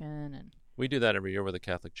PlayStation. And We do that every year with the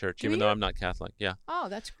Catholic Church, Do even you? though I'm not Catholic. Yeah. oh,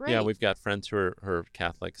 that's great. Yeah, we've got friends who are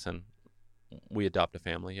Catholics, and we adopt a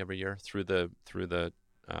family every year through the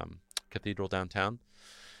cathedral downtown,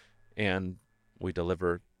 and we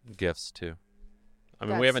deliver gifts to. I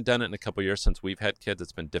mean, we That's- haven't done it in a couple of years since we've had kids.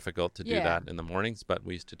 It's been difficult to do Yeah. that in the mornings, but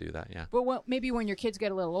we used to do that. Yeah. Well, maybe when your kids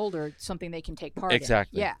get a little older, it's something they can take part in.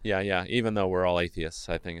 Exactly. Yeah. Yeah. Even though we're all atheists,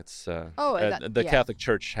 I think it's the the Catholic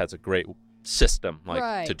Church has a great system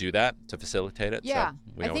Right. to do that, to facilitate it. Yeah. So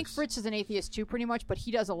we I think always- Fritz is an atheist too, pretty much, but he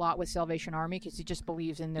does a lot with Salvation Army because he just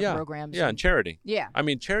believes in their yeah, programs. Yeah, and charity. Yeah. I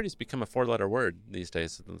mean, charity's become a 4-letter word these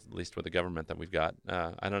days, at least with the government that we've got.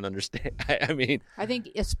 I don't understand. I mean, I think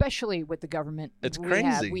especially with the government, It's we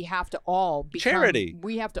crazy. we have to all become Charity.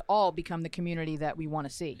 We have to all become the community that we want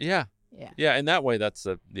to see. yeah. Yeah. Yeah, in that way, that's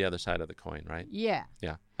the other side of the coin, right? Yeah.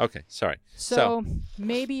 Yeah. Okay, sorry. So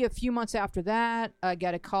maybe a few months after that, I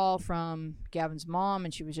got a call from Gavin's mom,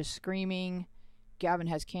 and she was just screaming, "Gavin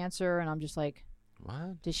has cancer," and I'm just like,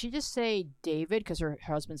 What? did she just say David? Because her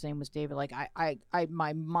husband's name was David. Like I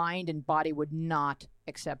my mind and body would not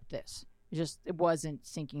accept this. It wasn't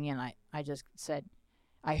sinking in. I just said,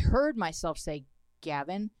 I heard myself say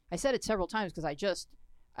Gavin. I said it several times because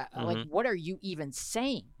like, what are you even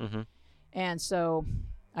saying? Mm-hmm. And so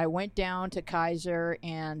I went down to Kaiser,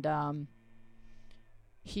 and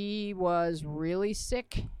he was really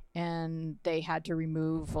sick, and they had to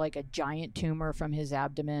remove like a giant tumor from his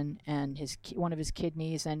abdomen and one of his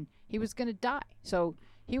kidneys, and he was going to die. So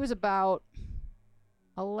he was about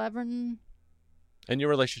 11. And your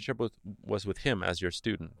relationship was with him as your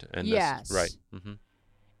student, and Yes. right? Mm-hmm.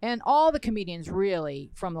 And all the comedians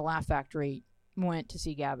really from the Laugh Factory went to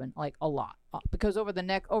see Gavin, like a lot, because over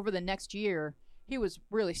the next year he was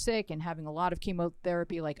really sick and having a lot of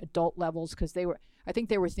chemotherapy, like adult levels, because I think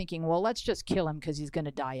they were thinking, well, let's just kill him because he's going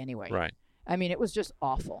to die anyway. Right. I mean, it was just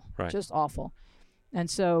awful, Right. just awful. And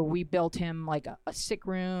so we built him like a sick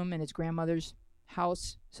room in his grandmother's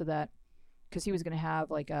house, so that because he was going to have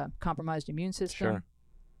like a compromised immune system. Sure.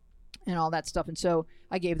 And all that stuff. And so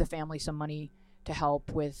I gave the family some money to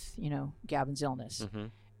help with, Gavin's illness. Mm-hmm.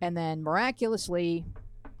 And then miraculously,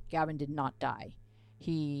 Gavin did not die.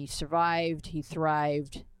 He survived, he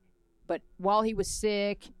thrived. But while he was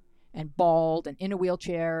sick and bald and in a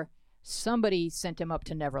wheelchair, somebody sent him up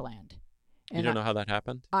to Neverland. You And don't know how that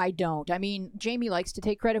happened? I don't. I mean, Jamie likes to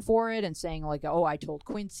take credit for it and saying like, oh, I told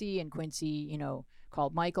Quincy, and Quincy,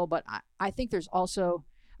 called Michael. But I think there's also,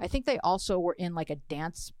 I think they also were in like a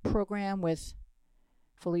dance program with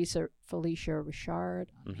Felicia Richard.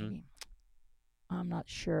 Maybe. I'm not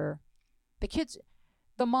sure.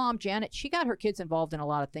 The mom, Janet, she got her kids involved in a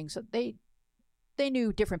lot of things. So they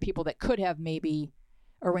knew different people that could have maybe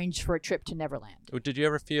arranged for a trip to Neverland. Did you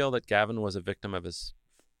ever feel that Gavin was a victim of his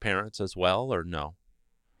parents as well, or no?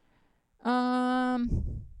 I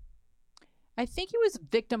think he was a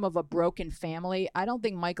victim of a broken family. I don't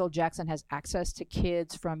think Michael Jackson has access to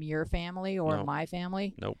kids from your family or my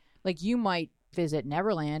family. Nope. Like, you might visit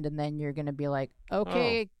Neverland and then you're going to be like,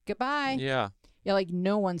 okay, goodbye. Yeah. Yeah, like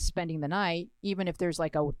no one's spending the night, even if there's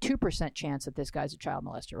like a 2% chance that this guy's a child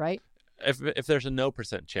molester, right? If there's a no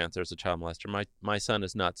 % chance there's a child molester, my son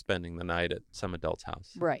is not spending the night at some adult's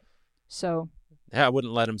house. Right. So. Yeah, I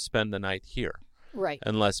wouldn't let him spend the night here. Right.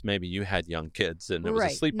 Unless maybe you had young kids and it was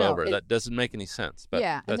a sleepover. No, that doesn't make any sense. But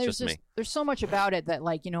yeah, that's and there's just me. There's so much about it that,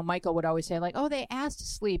 like, Michael would always say, like, oh, they asked to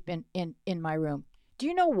sleep in my room. Do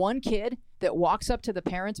you know one kid that walks up to the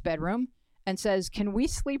parents' bedroom and says, can we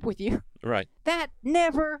sleep with you? Right. That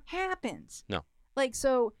never happens. No. Like,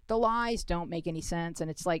 so the lies don't make any sense,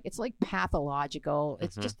 and it's like pathological.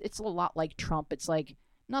 It's it's a lot like Trump. It's like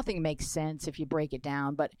nothing makes sense if you break it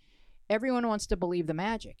down, but everyone wants to believe the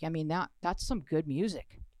magic. I mean, that's some good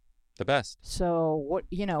music. The best. So what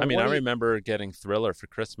I mean, I remember getting Thriller for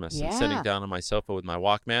Christmas and sitting down on my sofa with my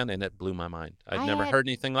Walkman, and it blew my mind. I'd never heard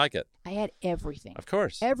anything like it. I had everything. Of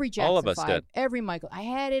course. Every Jackson all of us 5, did. Every Michael. I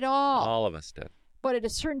had it all. All of us did. But at a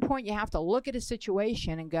certain point, you have to look at a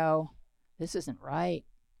situation and go, this isn't right.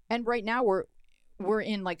 And right now we're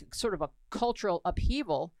in like sort of a cultural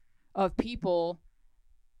upheaval of people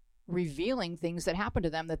revealing things that happened to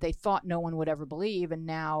them that they thought no one would ever believe, and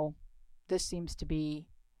now this seems to be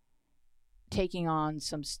taking on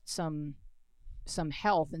some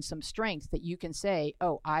health and some strength that you can say,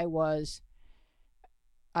 oh, I was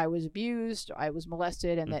abused, I was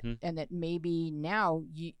molested, and that maybe now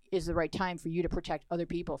is the right time for you to protect other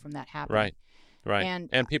people from that happening. Right.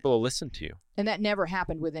 And people will listen to you. And that never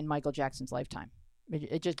happened within Michael Jackson's lifetime.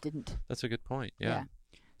 It just didn't. That's a good point. Yeah.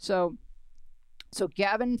 So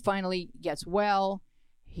Gavin finally gets well.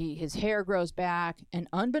 His hair grows back, and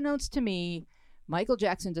unbeknownst to me, Michael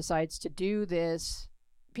Jackson decides to do this.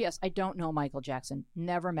 P.S. I don't know Michael Jackson.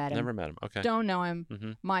 Never met him. Okay. Don't know him.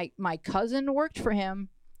 Mm-hmm. My cousin worked for him,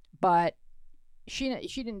 but she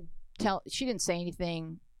didn't say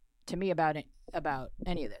anything to me about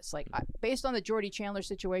any of this. Like, based on the Jordy Chandler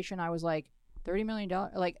situation, I was like, $30 million.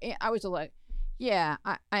 Like, I was like, yeah.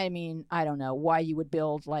 I mean, I don't know why you would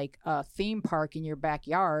build like a theme park in your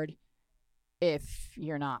backyard if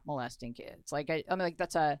you're not molesting kids. Like, I mean, like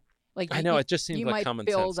that's a like. I know, it just seems like common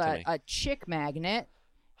sense to me. You might build a chick magnet.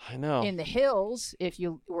 I know. In the hills, if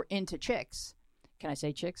you were into chicks. Can I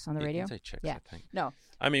say chicks on the radio? You can say chicks, yeah. I think. No.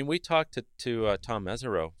 I mean, we talked to Tom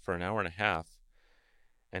Mesereau for an hour and a half,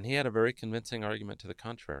 and he had a very convincing argument to the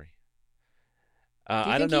contrary.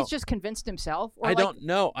 I don't know. He's just convinced himself? Or don't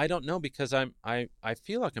know. I don't know, because I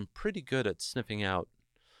feel like I'm pretty good at sniffing out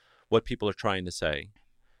what people are trying to say,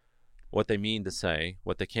 what they mean to say,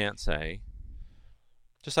 what they can't say.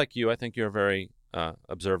 Just like you, I think you're a very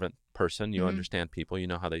observant person. You understand people. You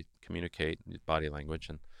know how they communicate, body language,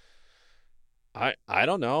 and I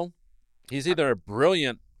don't know. He's either a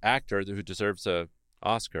brilliant actor who deserves an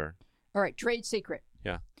Oscar. All right, trade secret.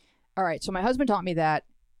 Yeah. All right, so my husband taught me that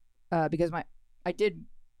because I did.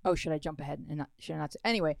 Oh, should I jump ahead and should I not?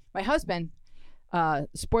 Anyway, my husband.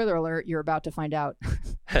 Spoiler alert! You're about to find out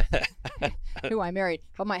who I married.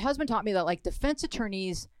 But my husband taught me that, like, defense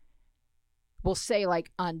attorneys will say,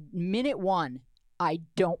 like, on minute one, I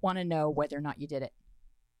don't want to know whether or not you did it.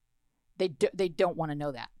 They don't want to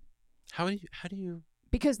know that. How do you?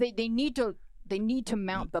 Because they need to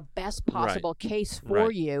mount the best possible case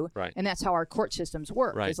for you, and that's how our court systems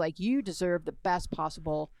work. It's like, you deserve the best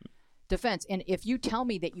possible defense, and if you tell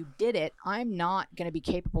me that you did it, I'm not going to be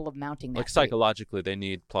capable of mounting that. Like, psychologically, they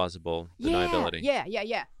need plausible deniability.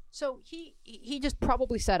 Yeah. So he just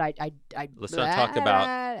probably said, let's not talk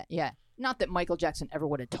about. Yeah, not that Michael Jackson ever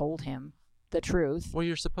would have told him the truth. Well,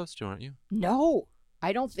 you're supposed to, aren't you? No.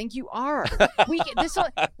 I don't think you are. We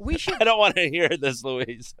should. I don't want to hear this,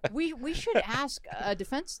 Louise. we should ask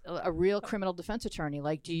a real criminal defense attorney.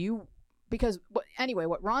 Like, do you? Because anyway,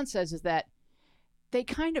 what Ron says is that they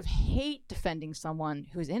kind of hate defending someone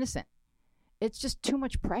who's innocent. It's just too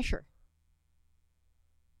much pressure.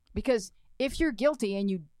 Because if you're guilty and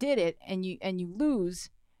you did it and you lose,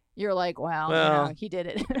 you're like, well, he did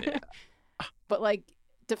it. Yeah. But like,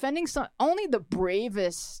 defending only the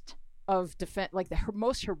bravest of like the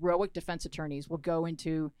most heroic defense attorneys will go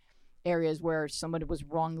into areas where someone was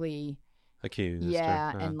wrongly accused.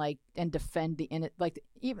 Yeah, and defend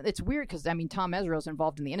even it's weird because I mean Tom Mesereau's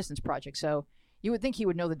involved in the Innocence Project, so you would think he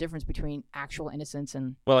would know the difference between actual innocence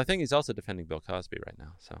and Well, I think he's also defending Bill Cosby right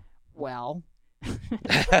now. So well.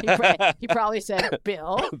 he probably said,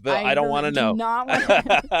 Bill, I don't want to know.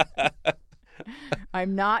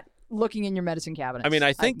 I'm not looking in your medicine cabinet. I mean,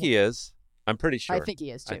 I think he is. I'm pretty sure. I think he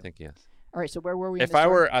is too. I think he is. All right, so where were we? I'll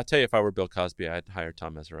tell you, if I were Bill Cosby, I'd hire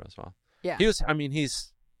Tom Mesereau as well. Yeah, he was. I mean,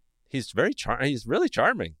 he's very He's really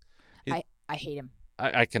charming. I hate him.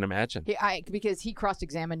 I can imagine. Because he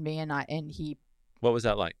cross-examined me and he. What was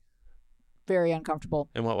that like? Very uncomfortable.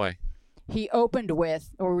 In what way? He opened with,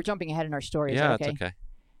 or we're jumping ahead in our story. Yeah, okay? it's okay.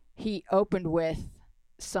 He opened with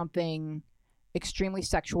something extremely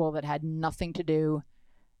sexual that had nothing to do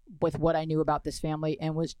with what I knew about this family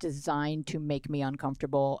and was designed to make me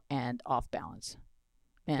uncomfortable and off balance.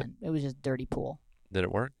 And it was just dirty pool. Did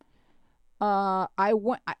it work?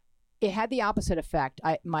 It had the opposite effect.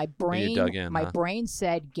 My brain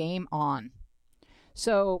said game on.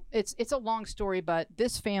 So it's a long story, but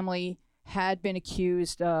this family had been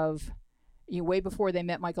accused of, way before they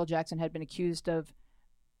met Michael Jackson, had been accused of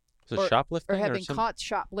shoplifting or had been caught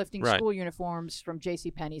shoplifting school uniforms from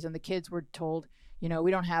JCPenney's, and the kids were told,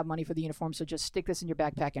 we don't have money for the uniform, so just stick this in your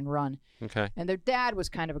backpack and run. Okay. And their dad was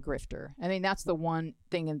kind of a grifter. I mean, that's the one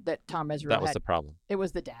thing that Tom Mesereau had. That was the problem. It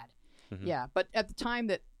was the dad. Mm-hmm. Yeah, but at the time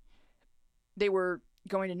that they were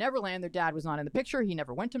going to Neverland, their dad was not in the picture. He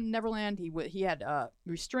never went to Neverland. He had a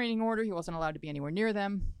restraining order. He wasn't allowed to be anywhere near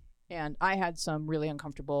them. And I had some really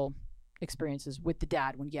uncomfortable experiences with the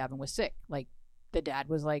dad when Gavin was sick. Like, the dad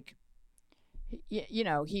was like,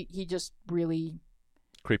 he just really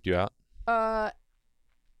creeped you out.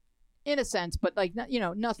 In a sense, but like,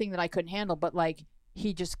 nothing that I couldn't handle. But like,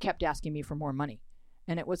 he just kept asking me for more money,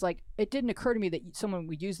 and it was like, it didn't occur to me that someone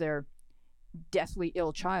would use their deathly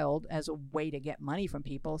ill child as a way to get money from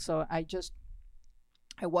people. So I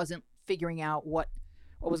wasn't figuring out what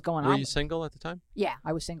was going on. Were you single at the time? Yeah,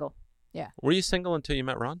 I was single. Yeah. Were you single until you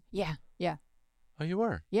met Ron? Yeah. Oh, you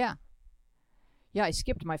were? Yeah. Yeah, I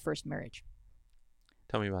skipped my first marriage.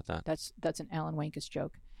 Tell me about that. That's an Alan Wankus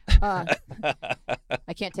joke.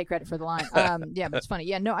 I can't take credit for the line. Yeah, but it's funny.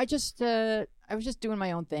 Yeah, no, I was just doing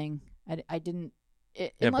my own thing. I didn't.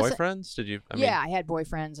 Boyfriends? Did you? I had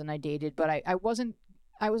boyfriends and I dated, but I wasn't.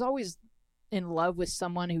 I was always in love with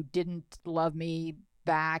someone who didn't love me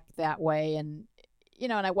back that way, and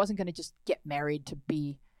and I wasn't going to just get married to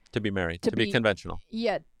be married, to be conventional.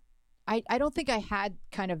 Yeah, I don't think I had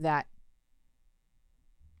kind of that.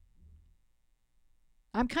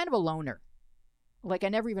 I'm kind of a loner. Like, I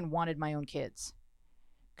never even wanted my own kids.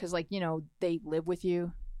 Because, like, they live with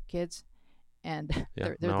you, kids. And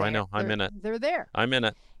they're there. I know. I'm in it. They're there. I'm in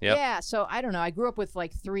it. Yep. Yeah, so I don't know. I grew up with,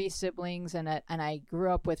 like, 3 siblings, and I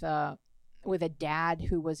grew up with a dad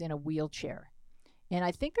who was in a wheelchair. And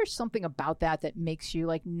I think there's something about that makes you,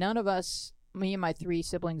 like, none of us, me and my 3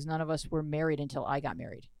 siblings, none of us were married until I got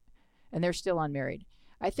married. And they're still unmarried.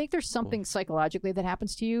 I think there's something psychologically that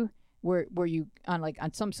happens to you where you on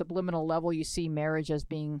some subliminal level you see marriage as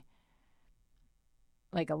being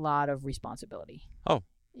like a lot of responsibility. Oh,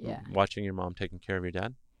 yeah. Watching your mom taking care of your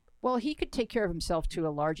dad? Well, he could take care of himself to a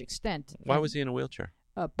large extent. Why was he in a wheelchair?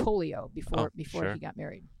 Polio before sure. he got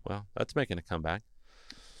married. Well, that's making a comeback.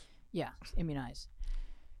 Yeah, immunized.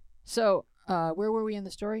 So, where were we in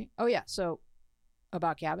the story? Oh yeah, so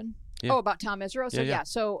about Gavin. Yeah. Oh, about Tom Mesereau. So yeah.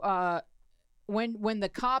 So when the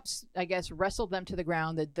cops, I guess, wrestled them to the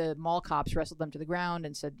ground, the mall cops wrestled them to the ground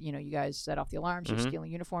and said, you guys set off the alarms, you're stealing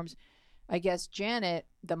uniforms. I guess Janet,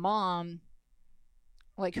 the mom,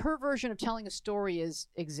 like, her version of telling a story is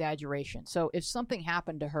exaggeration. So if something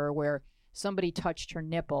happened to her where somebody touched her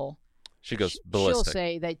nipple, she goes ballistic. She'll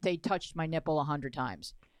say that they touched my nipple 100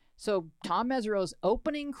 times. So Tom Mesereau's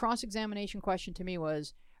opening cross-examination question to me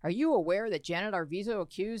was, are you aware that Janet Arvizo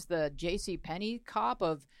accused the JCPenney cop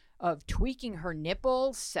of tweaking her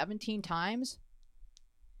nipple 17 times?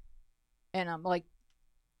 And I'm like,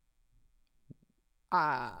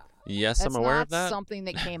 yes, I'm aware of that. That's not something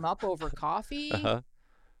that came up over coffee. Uh-huh.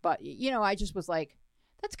 But, I just was like,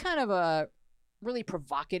 that's kind of a really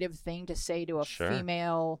provocative thing to say to a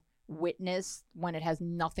female witness when it has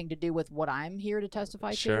nothing to do with what I'm here to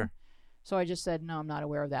testify to. So I just said, no, I'm not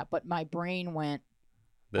aware of that. But my brain went,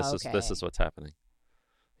 This is what's happening.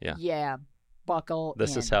 Yeah. Yeah. Buckle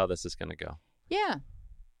This in. is how this is going to go. Yeah.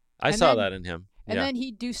 I saw that in him. And then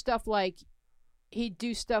he'd do stuff like, he'd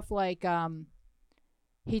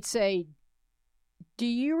say, do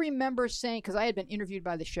you remember saying, because I had been interviewed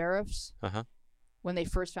by the sheriffs when they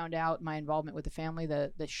first found out my involvement with the family,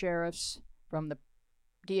 the sheriffs from the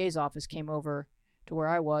DA's office came over to where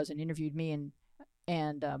I was and interviewed me,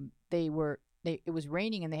 and it was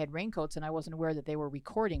raining and they had raincoats, and I wasn't aware that they were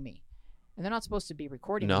recording me, and they're not supposed to be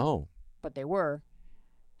recording me, No. but they were.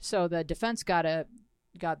 So the defense got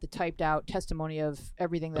the typed out testimony of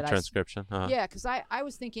everything that A transcription. Yeah, because I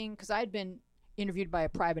was thinking, because I'd been interviewed by a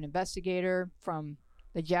private investigator from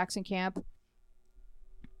the Jackson camp,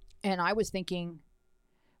 and I was thinking,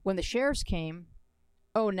 when the sheriffs came,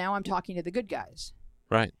 oh, now I'm talking to the good guys.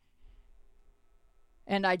 Right.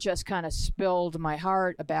 And I just kind of spilled my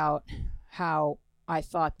heart about how I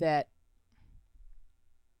thought that,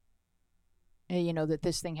 that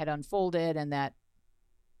this thing had unfolded and that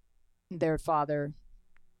their father,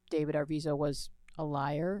 David Arvizo, was a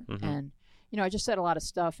liar. Mm-hmm. And, I just said a lot of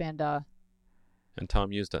stuff. And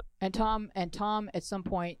Tom used it. And Tom at some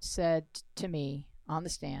point said to me on the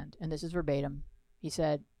stand, and this is verbatim, he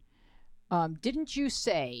said, didn't you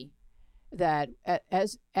say that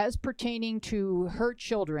as pertaining to her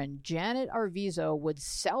children, Janet Arvizo would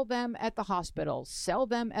sell them at the hospital, sell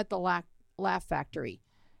them at the Laugh Factory,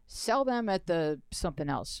 sell them at the something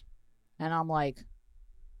else? And I'm like,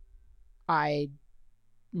 I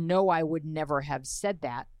know I would never have said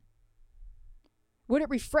that. Would it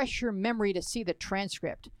refresh your memory to see the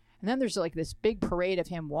transcript? And then there's like this big parade of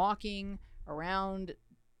him walking around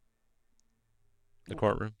the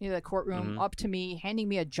courtroom. The courtroom, Mm-hmm. up to me, handing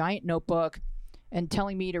me a giant notebook and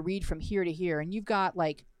telling me to read from here to here. And you've got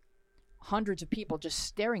like hundreds of people just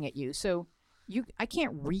staring at you. So I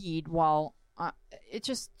can't read while it's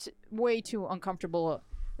just way too uncomfortable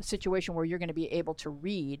a situation where you're going to be able to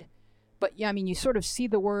read. But yeah, I mean, you sort of see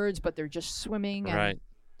the words, but they're just swimming. And, Right.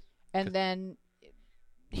 And then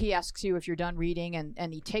he asks you if you're done reading,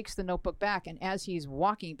 and he takes the notebook back. And as he's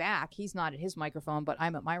walking back, he's not at his microphone, but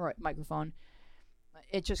I'm at my microphone.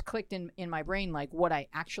 It just clicked in my brain like what I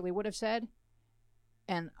actually would have said.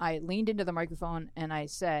 And I leaned into the microphone and I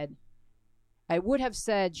said, I would have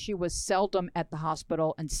said she was seldom at the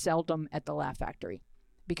hospital and seldom at the Laugh Factory,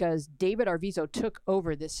 because David Arvizo took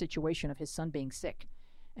over this situation of his son being sick.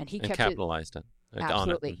 And he kept capitalized it.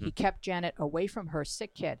 Absolutely. On it. Mm-hmm. He kept Janet away from her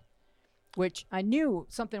sick kid, which I knew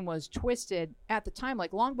something was twisted at the time.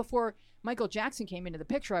 Like long before Michael Jackson came into the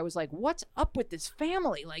picture, I was like, what's up with this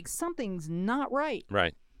family? Like something's not right.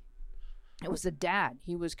 Right. It was the dad.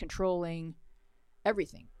 He was controlling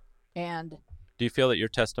everything. And do you feel that your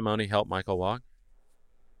testimony helped Michael walk?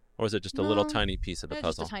 Or was it just a little tiny piece of the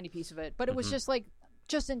puzzle? Just a tiny piece of it. But it was just like,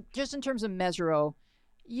 just in terms of Mesereau,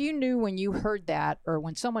 you knew when you heard that, or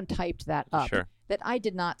when someone typed that up, Sure. that I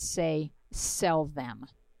did not say sell them.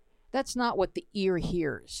 That's not what the ear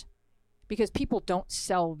hears, because people don't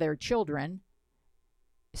sell their children,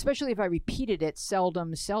 especially if I repeated it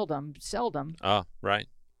seldom. Oh, right.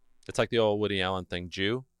 It's like the old Woody Allen thing,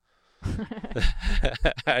 Jew.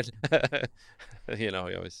 He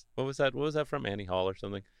always, what was that from, Annie Hall or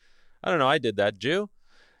something? I don't know. I did that, Jew.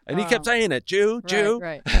 And he kept saying it, Jew.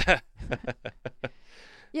 Right.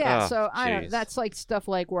 Yeah, Oh, so I don't know. geez. That's like stuff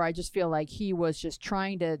like where I just feel like he was just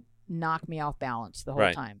trying to knock me off balance the whole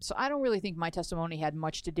Right. time. So I don't really think my testimony had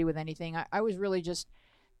much to do with anything. I was really just,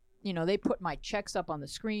 they put my checks up on the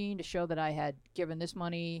screen to show that I had given this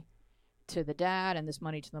money to the dad and this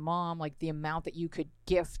money to the mom, like the amount that you could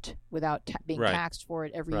gift without being Right. taxed for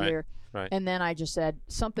it every Right. year. Right. And then I just said,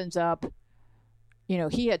 something's up.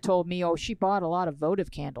 He had told me, oh, she bought a lot of votive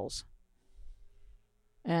candles.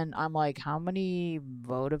 And I'm like, how many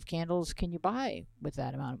votive candles can you buy with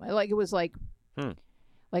that amount of money? Like, it was like,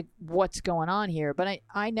 like, what's going on here? But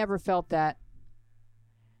I never felt that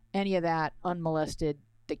any of that unmolested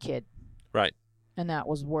the kid. Right. And that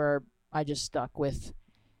was where I just stuck with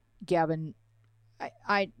Gavin.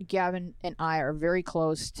 Gavin and I are very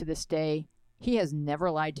close to this day. He has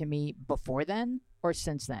never lied to me before then or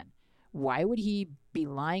since then. Why would he be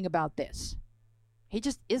lying about this? He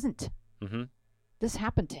just isn't. Mm-hmm. This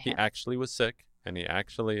happened to him. He actually was sick, and he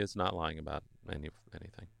actually is not lying about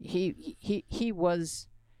anything. He was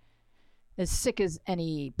as sick as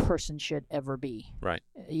any person should ever be. Right.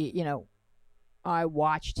 I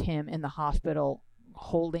watched him in the hospital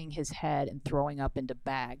holding his head and throwing up into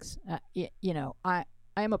bags.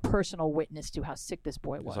 I am a personal witness to how sick this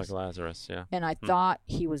boy was. It's like Lazarus, yeah. And I thought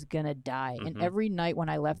he was going to die. Mm-hmm. And every night when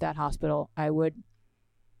I left that hospital, I would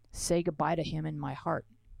say goodbye to him in my heart,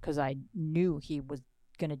 because I knew he was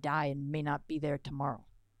going to die and may not be there tomorrow.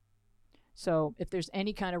 So if there's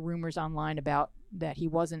any kind of rumors online about that he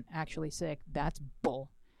wasn't actually sick, that's bull.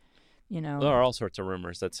 There are all sorts of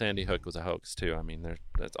rumors that Sandy Hook was a hoax, too. I mean,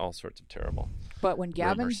 that's all sorts of terrible But when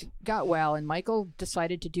Gavin rumors. got well and Michael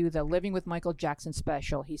decided to do the Living with Michael Jackson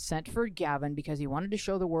special, he sent for Gavin because he wanted to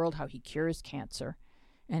show the world how he cures cancer.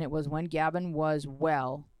 And it was when Gavin was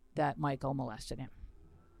well that Michael molested him.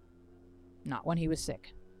 Not when he was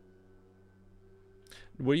sick.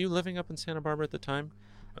 Were you living up in Santa Barbara at the time?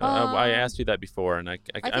 I asked you that before, and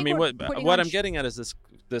I mean, what I'm getting at is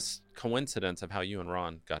this coincidence of how you and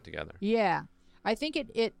Ron got together. Yeah. I think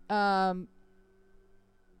it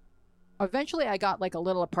eventually I got like a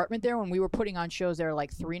little apartment there when we were putting on shows there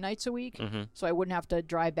like 3 nights a week, so I wouldn't have to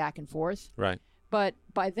drive back and forth. Right. But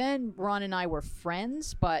by then, Ron and I were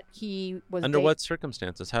friends, but he was... Under what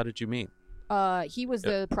circumstances? How did you meet? He was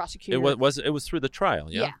the prosecutor. It was through the trial,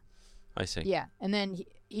 yeah? Yeah. I see. Yeah, and then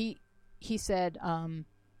he said,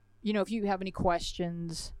 if you have any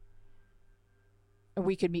questions,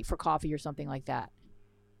 we could meet for coffee or something like that.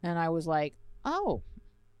 And I was like, oh.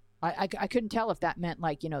 I couldn't tell if that meant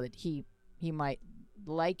like, that he might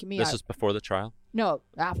like me. This was before the trial? No,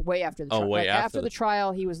 way after the trial. Oh, way after the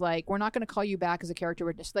trial, he was like, we're not going to call you back as a character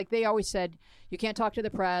witness. Like they always said, you can't talk to the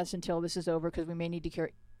press until this is over because we may need to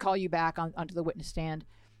call you back onto the witness stand.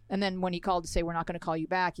 And then when he called to say we're not going to call you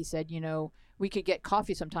back, he said, we could get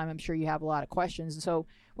coffee sometime. I'm sure you have a lot of questions. And so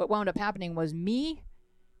what wound up happening was me,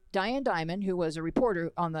 Diane Dimond, who was a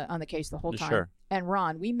reporter on the case the whole time, sure, and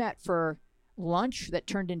Ron, we met for lunch that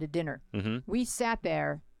turned into dinner. We sat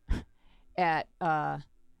there at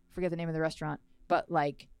forget the name of the restaurant, but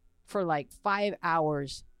for 5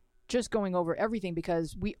 hours just going over everything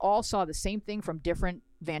because we all saw the same thing from different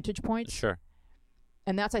vantage points. Sure.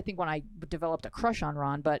 And that's, I think, when I developed a crush on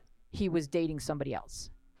Ron, but he was dating somebody else.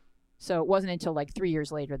 So it wasn't until 3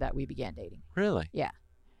 years later that we began dating. Really? Yeah.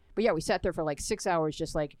 But yeah, we sat there for 6 hours,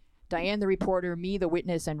 just Diane the reporter, me the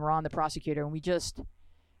witness, and Ron the prosecutor. And we just,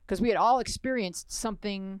 because we had all experienced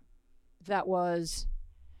something that was,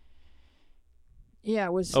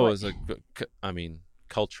 it was. Oh, it was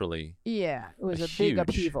culturally. Yeah, it was a huge, big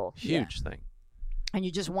upheaval. Huge thing. And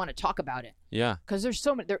you just want to talk about it. Yeah. Because there's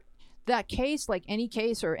so many. That case, like any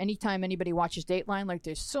case or anytime anybody watches Dateline,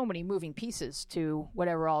 there's so many moving pieces to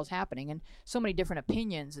whatever all is happening and so many different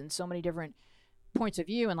opinions and so many different points of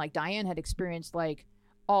view. And Diane had experienced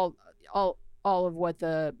all of what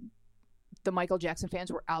the Michael Jackson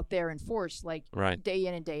fans were out there in force, right, day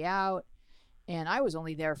in and day out. And I was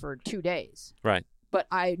only there for 2 days. Right. But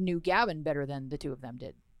I knew Gavin better than the two of them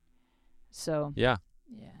did. So. Yeah.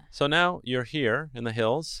 Yeah. So now you're here in the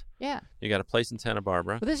hills. Yeah. You got a place in Santa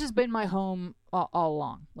Barbara. Well, this has been my home all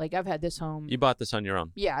along. I've had this home. You bought this on your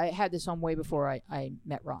own? Yeah, I had this home way before I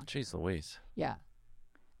met Ron. Jeez Louise. Yeah.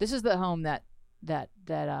 This is the home that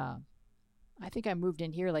I think I moved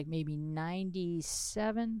in here maybe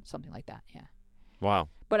 97, something like that. Yeah. Wow.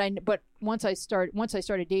 But once I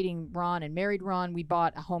started dating Ron and married Ron, we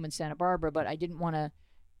bought a home in Santa Barbara, but I didn't want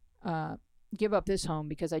to give up this home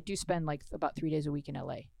because I do spend about 3 days a week in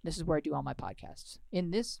LA. This is where I do all my podcasts,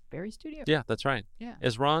 in this very studio. Yeah, that's right. Yeah.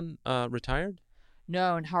 Is Ron retired?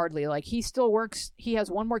 No, and hardly. He still works. He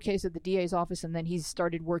has one more case at the DA's office, and then he's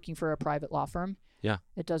started working for a private law firm. Yeah.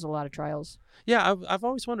 It does a lot of trials. Yeah, I've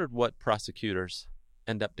always wondered what prosecutors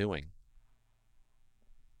end up doing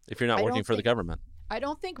if you're not working for the government. I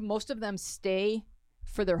don't think most of them stay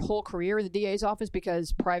for their whole career in the DA's office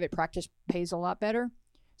because private practice pays a lot better.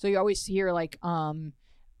 So you always hear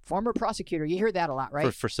former prosecutor. You hear that a lot,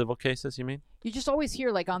 right? For civil cases, you mean? You just always hear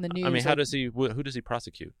on the news. I mean, who does he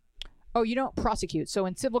prosecute? Oh, you don't prosecute. So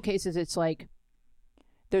in civil cases, it's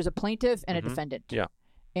there's a plaintiff and a defendant. Yeah.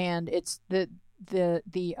 And it's the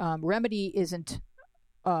remedy isn't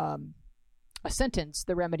a sentence.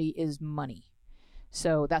 The remedy is money.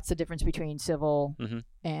 So that's the difference between civil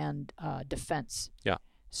and defense. Yeah.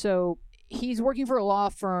 So he's working for a law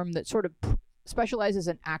firm that sort of specializes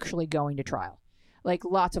in actually going to trial.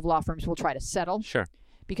 Lots of law firms will try to settle. Sure.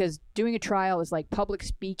 Because doing a trial is public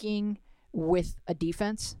speaking with a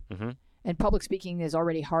defense. And public speaking is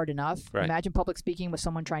already hard enough. Right. Imagine public speaking with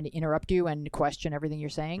someone trying to interrupt you and question everything you're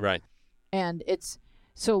saying. Right. And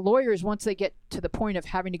so lawyers, once they get to the point of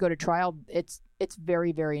having to go to trial, it's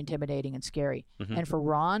very, very intimidating and scary. And for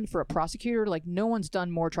Ron, for a prosecutor, no one's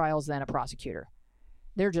done more trials than a prosecutor.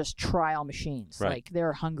 They're just trial machines. Right.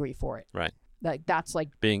 They're hungry for it. Right. That's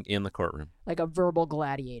being in the courtroom. A verbal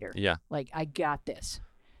gladiator. Yeah. I got this.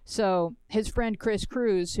 So his friend Chris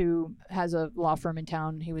Cruz, who has a law firm in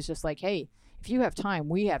town, he was just hey, if you have time,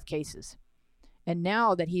 we have cases. And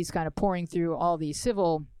now that he's kind of pouring through all these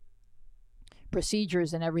civil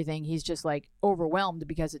procedures and everything, he's just overwhelmed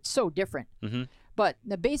because it's so different. But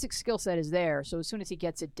the basic skill set is there. So as soon as he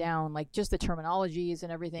gets it down, just the terminologies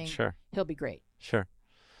and everything, sure, he'll be great. Sure.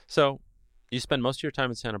 So you spend most of your time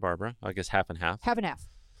in Santa Barbara, I guess half and half. Half and half.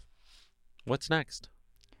 What's next?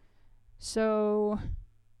 So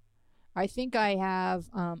I think I have.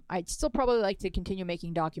 I'd still probably like to continue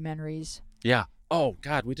making documentaries. Yeah. Oh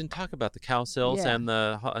God, we didn't talk about the cow sills Yeah. and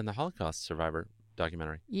the Holocaust survivor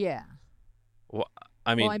documentary. Yeah. Well,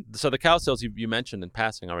 I mean, Well, so the cow sills you mentioned in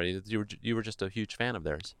passing already. You were just a huge fan of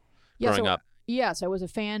theirs growing up. Yes, I was a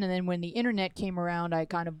fan, and then when the internet came around, I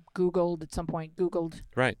kind of Googled at some point.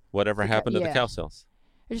 Right. Whatever happened to the cow sills?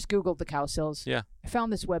 I just Googled the cow sills. Yeah. I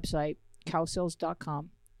found this website, cowsills.com,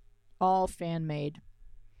 all fan made.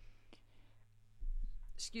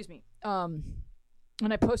 Excuse me.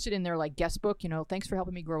 And I posted in there like guest book, thanks for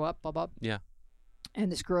helping me grow up, blah blah. Yeah.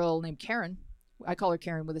 And this girl named Karen, I call her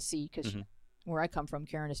Karen with a C because where I come from,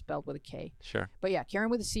 Karen is spelled with a K. Sure. But yeah, Karen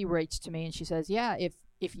with a C writes to me and she says, yeah, if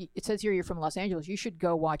it says here you're from Los Angeles, you should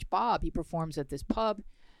go watch Bob. He performs at this pub.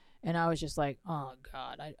 And I was just like, oh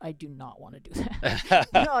God, I do not want to do that.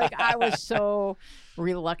 I was so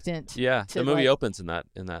reluctant. Yeah, the movie opens in that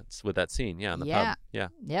with that scene. Yeah, in the pub. Yeah.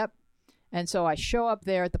 Yep. And so I show up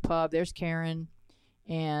there at the pub. There's Karen,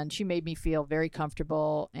 and she made me feel very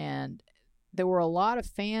comfortable. And there were a lot of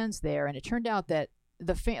fans there, and it turned out that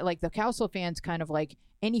the Cowsill fans, kind of like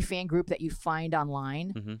any fan group that you find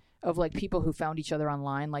online, of like people who found each other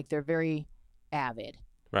online, like they're very avid,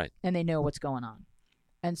 right? And they know what's going on.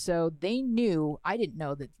 And so they knew, I didn't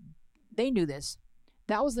know that they knew this.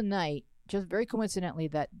 That was the night, just very coincidentally,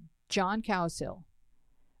 that John Cowsill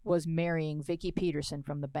was marrying Vicki Peterson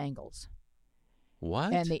from the Bangles.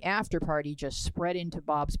 What? And the after party just spread into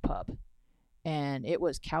Bob's pub. And it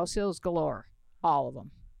was Cowsills galore. All of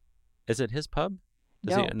them. Is it his pub?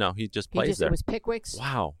 No. He just plays there. It was Pickwick's.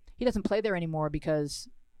 Wow. He doesn't play there anymore because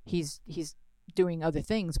he's doing other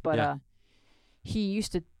things. But he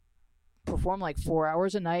used to perform like 4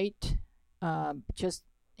 hours a night.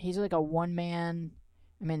 He's like a one man.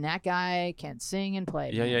 I mean, that guy can sing and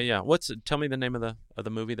play. Yeah. Tell me the name of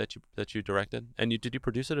the movie that you directed, and did you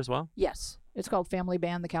produce it as well? Yes, it's called Family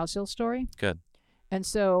Band: The Cowsill Story. Good. And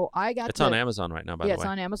so it's on Amazon right now, by the way. Yeah, it's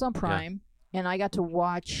on Amazon Prime, and I got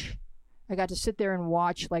to sit there and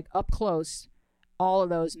watch like up close all of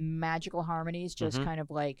those magical harmonies, just kind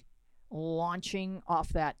of like launching off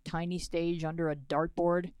that tiny stage under a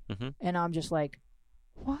dartboard, and I'm just like,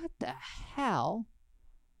 what the hell?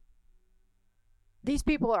 These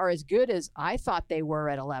people are as good as I thought they were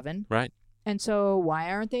at 11. Right. And so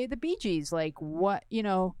why aren't they the Bee Gees? Like, what,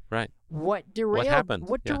 Right. What derailed? What happened?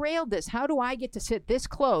 What derailed this? How do I get to sit this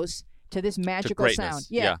close to this magical sound?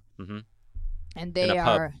 Yeah. And they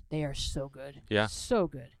are so good. Yeah. So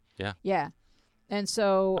good. Yeah. Yeah. And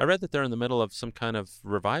so I read that they're in the middle of some kind of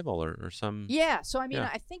revival or some. Yeah. So I mean,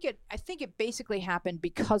 I think it basically happened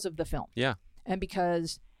because of the film. Yeah. And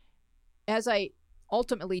because, as I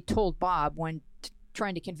ultimately told Bob when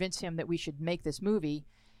trying to convince him that we should make this movie,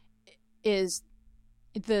 is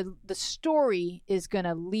the story is going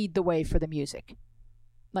to lead the way for the music.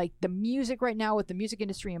 Like the music right now, with the music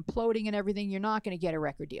industry imploding and everything, you're not going to get a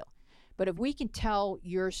record deal. But if we can tell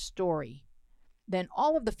your story, then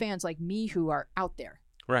all of the fans like me who are out there,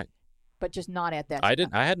 right, but just not at that. I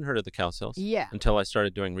hadn't heard of the Cowsills. Yeah. Until I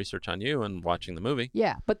started doing research on you and watching the movie.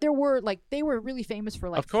 Yeah, but they were really famous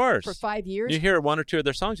for of course, for 5 years. You hear one or two of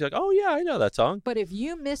their songs, you're like, oh yeah, I know that song. But if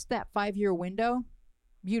you missed that 5-year window,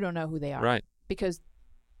 you don't know who they are. Right. Because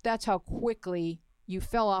that's how quickly you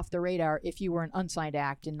fell off the radar if you were an unsigned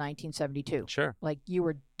act in 1972. Sure. Like you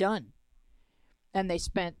were done. And they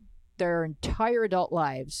spent their entire adult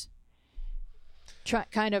lives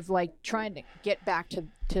kind of like trying to get back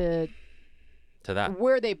to that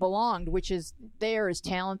where they belonged, which is they're as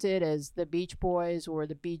talented as the Beach Boys or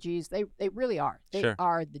the Bee Gees. They really are. They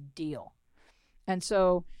are the deal. And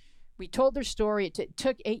so we told their story. It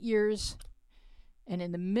took 8 years, and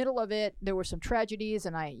in the middle of it, there were some tragedies,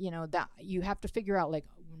 and that you have to figure out like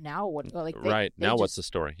now what what's the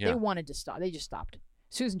story? Yeah. They wanted to stop. They just stopped.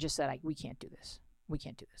 Susan just said, we can't do this. We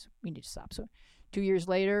can't do this. We need to stop. So 2 years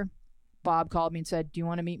later, Bob called me and said, do you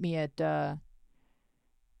want to meet me at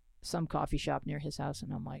some coffee shop near his house?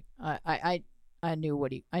 And I'm like, I knew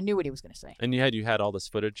what he was going to say. And you had all this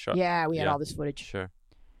footage? Yeah, we had all this footage. Sure.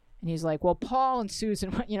 And he's like, well, Paul and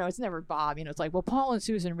Susan, it's never Bob, it's like, well, Paul and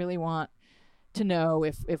Susan really want to know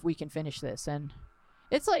if we can finish this. And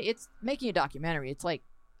it's like, it's making a documentary. It's like,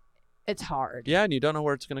 it's hard. Yeah, and you don't know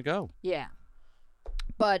where it's going to go. Yeah.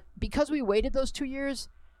 But because we waited those 2 years,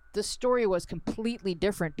 the story was completely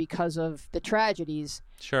different because of the tragedies.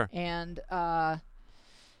 Sure. And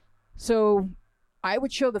so I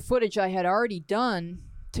would show the footage I had already done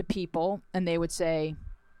to people, and they would say,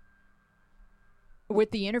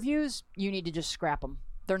 with the interviews, you need to just scrap them.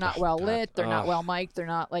 They're not well lit. They're not well mic'd. They're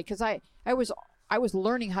not like, because I was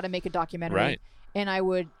learning how to make a documentary, right. And I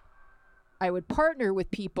would would partner with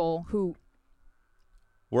people who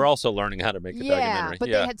We're also learning how to make a documentary. but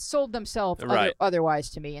they had sold themselves Right. otherwise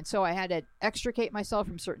to me, and so I had to extricate myself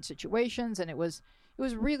from certain situations, and it was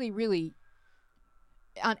really, really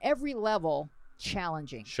on every level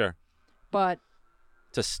challenging. Sure. But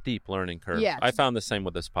It's a steep learning curve. Yeah. I found the same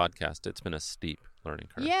with this podcast. It's been a steep learning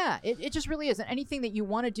curve. yeah, it just really is. And anything that you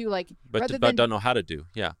want to do, like But rather but than don't know how to do.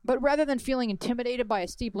 Yeah. but rather than feeling intimidated by a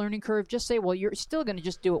steep learning curve, just say, well, you're still going to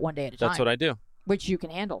just do it one day at a time. That's what I do. Which you can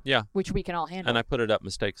handle. Yeah. Which we can all handle. And I put it up,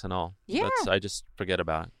 mistakes and all. Yeah. I just forget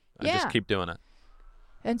about it. I Yeah. just keep doing it.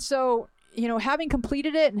 And so, having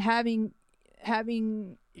completed it and having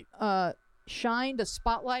shined a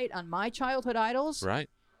spotlight on my childhood idols, Right.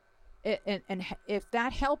 and if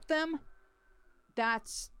that helped them,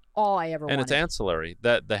 that's all I ever wanted. And it's ancillary.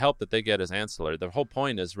 That the help that they get is ancillary. The whole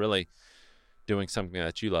point is really doing something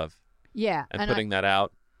that you love Yeah. and putting that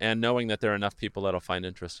out and knowing that there are enough people that'll find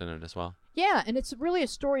interest in it as well. Yeah, and it's really a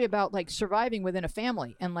story about like surviving within a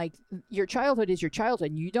family, and like your childhood is your childhood,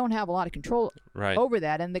 and you don't have a lot of control Right. over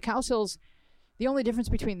that. And the Cowsills, the only difference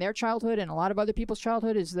between their childhood and a lot of other people's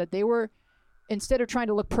childhood is that they were, instead of trying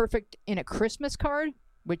to look perfect in a Christmas card,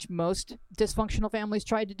 which most dysfunctional families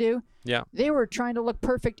tried to do, Yeah. they were trying to look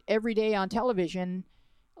perfect every day on television,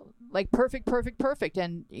 like perfect,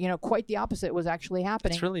 and quite the opposite was actually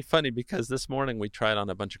happening. It's really funny because this morning we tried on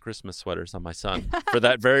a bunch of Christmas sweaters on my son for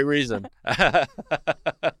that very reason.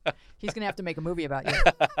 He's gonna have to make a movie about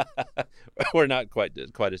you. We're not quite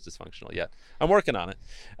as dysfunctional yet. I'm working on it.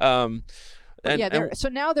 So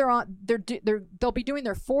now they'll be doing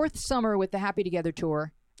their fourth summer with the Happy Together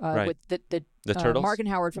tour, Right. with The Turtles? Mark and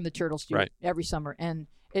Howard from the Turtles do Right. every summer, and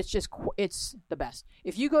it's just it's the best.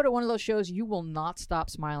 If you go to one of those shows, you will not stop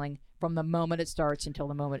smiling from the moment it starts until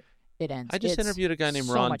the moment it ends. I just It's interviewed a guy named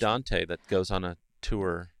so Ron much- Dante that goes on a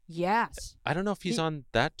tour. Yes, I don't know if he's on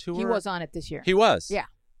that tour. he was on it this year. He was. Yeah.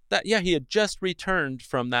 He had just returned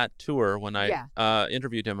from that tour when I Yeah.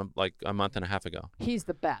 interviewed him like a month and a half ago. He's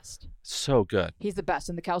the best. So good. He's the best,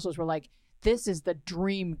 and the Cowsills were like, "This is the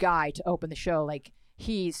dream guy to open the show." Like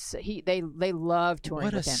they love touring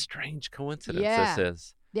What a with him. strange coincidence Yeah. this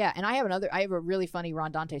is. Yeah, and I have a really funny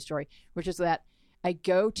Ron Dante story, which is that I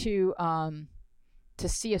go to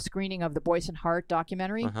see a screening of the Boyce and Hart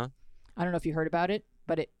documentary. Uh-huh. I don't know if you heard about it,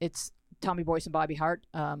 but it's Tommy Boyce and Bobby Hart.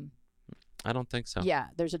 I don't think so. Yeah,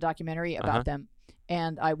 there's a documentary about Uh-huh. them,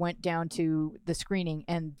 and I went down to the screening,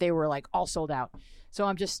 and they were like all sold out. So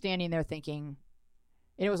I'm just standing there thinking,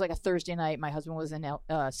 and it was like a Thursday night. My husband was in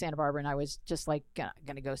Santa Barbara, and I was just like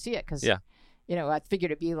gonna go see it because Yeah. I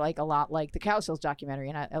figured it'd be like a lot like the Cowsills documentary,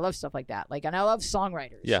 and I love stuff like that. Like, and I love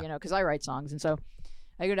songwriters, Yeah. because I write songs, and so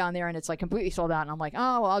I go down there, and it's like completely sold out, and I'm like,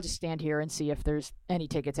 oh well, I'll just stand here and see if there's any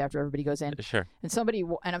tickets after everybody goes in. Sure. And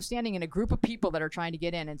and I'm standing in a group of people that are trying to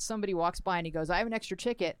get in, and somebody walks by and he goes, I have an extra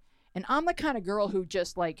ticket, and I'm the kind of girl who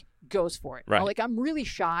just like goes for it. Right. Like, I'm really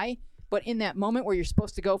shy, but in that moment where you're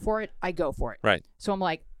supposed to go for it, I go for it. Right. So I'm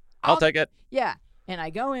like, I'll take it. yeah. And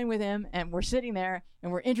I go in with him, and we're sitting there,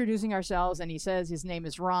 and we're introducing ourselves, and he says his name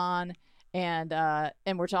is Ron, and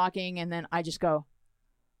we're talking, and then I just go,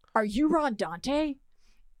 "Are you Ron Dante?"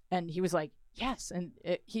 And he was like, "Yes." And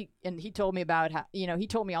he told me about how he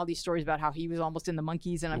told me all these stories about how he was almost in the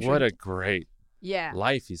Monkees, and I'm sure What a great yeah.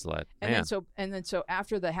 life he's led. And Man. then so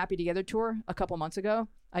after the Happy Together tour a couple months ago,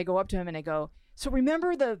 I go up to him and I go, "So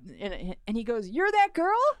remember and he goes, "You're that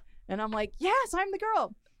girl?" And I'm like, "Yes, I'm the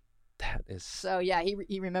girl." That is So yeah,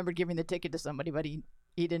 he remembered giving the ticket to somebody, but he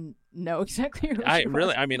didn't know exactly who I she was.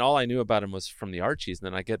 really, I mean, all I knew about him was from the Archies, and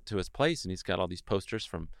then I get to his place, and he's got all these posters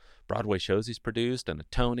from Broadway shows he's produced, and a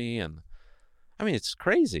Tony, and I mean, it's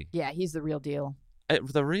crazy. Yeah, he's the real deal.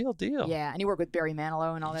 The real deal. Yeah, and he worked with Barry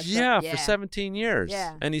Manilow and all that Yeah, stuff. for 17 years.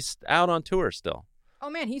 Yeah. And he's out on tour still. Oh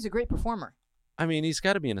man, he's a great performer. I mean, he's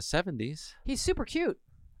got to be in his 70s. He's super cute.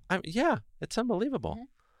 Yeah, it's unbelievable. Mhm.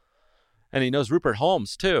 And he knows Rupert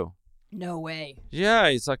Holmes, too. No way. Yeah,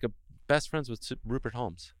 he's like best friends with Rupert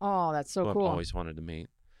Holmes. Oh, that's so who cool. I've always wanted to meet.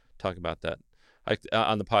 Talk about that.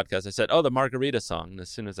 On the podcast, I said, "Oh, the Margarita song." And as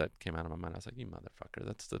soon as that came out of my mind, I was like, "You motherfucker!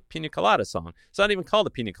 That's the Pina Colada song. It's not even called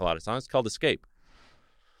the Pina Colada song. It's called Escape."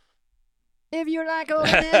 If you like old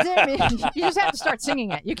you just have to start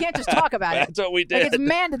singing it. You can't just talk about it. That's what we did. Like, it's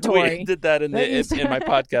mandatory. We did that in That you in my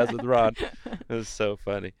podcast with Ron. It was so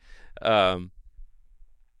funny.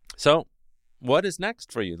 So, what is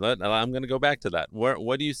next for you? I'm going to go back to that.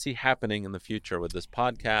 What do you see happening in the future with this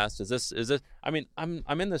podcast? Is this? I mean,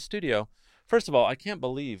 I'm in the studio. First of all, I can't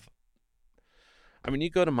believe. I mean, you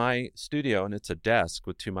go to my studio and it's a desk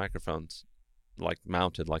with two microphones, like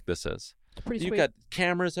mounted like this is. Pretty You've sweet. got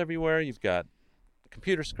cameras everywhere. You've got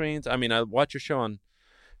computer screens. I mean, I watch your show on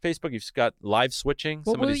Facebook. You've got live switching.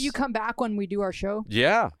 Well, will you come back when we do our show?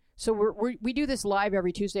 Yeah. So we do this live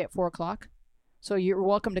every Tuesday at 4:00. So you're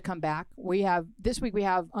welcome to come back. This week we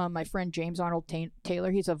have my friend James Arnold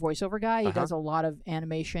Taylor. He's a voiceover guy. He does a lot of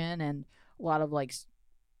animation and a lot of like.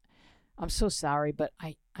 I'm so sorry, but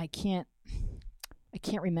I can't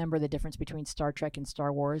remember the difference between Star Trek and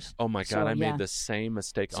Star Wars. Oh my God, I made the same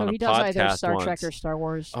mistake on a podcast once. So he does either Star Trek or Star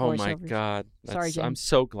Wars. Oh my God. Sorry, James. I'm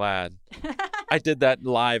so glad. I did that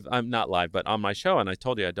live. I'm not live, but on my show, and I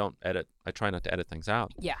told you I don't edit. I try not to edit things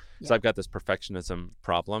out. Yeah. So I've got this perfectionism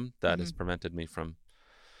problem that has prevented me from.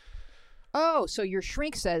 Oh, so your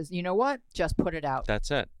shrink says, you know what? Just put it out.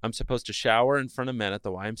 That's it. I'm supposed to shower in front of men at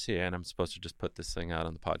the YMCA, and I'm supposed to just put this thing out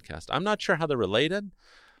on the podcast. I'm not sure how they're related,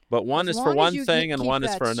 but one is for one thing and one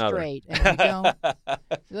is for another. Straight and you don't,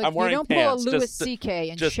 I'm wearing you don't pants. pull a Louis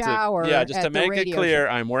C.K. and shower. Just to make it clear,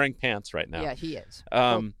 I'm wearing pants right now. Yeah, he is.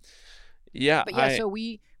 Yeah. But yeah, so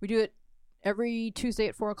we do it every Tuesday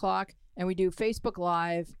at 4:00, and we do Facebook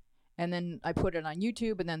Live. And then I put it on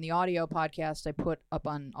YouTube, and then the audio podcast I put up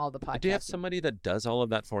on all the podcasts. Do you have somebody that does all of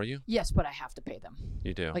that for you? Yes, but I have to pay them.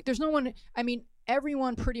 You do? Like, there's no one. I mean,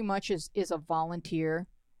 everyone pretty much is a volunteer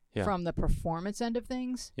from the performance end of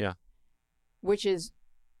things. Yeah. Which is,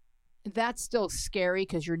 that's still scary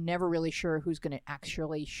because you're never really sure who's going to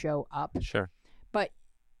actually show up. Sure. But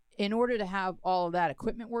in order to have all of that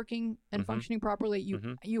equipment working and functioning properly,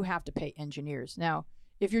 you have to pay engineers. Now,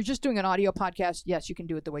 if you're just doing an audio podcast, yes, you can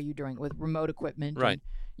do it the way you're doing it with remote equipment. Right. And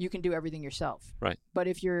you can do everything yourself. Right. But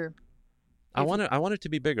if you're... I want it to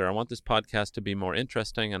be bigger. I want this podcast to be more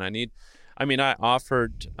interesting, and I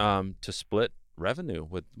offered to split revenue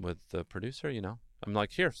with the producer, you know. I'm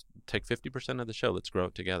like, here, take 50% of the show. Let's grow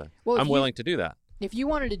it together. Well, I'm willing to do that. If you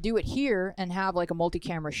wanted to do it here and have like a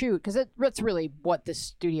multi-camera shoot, because that's really what this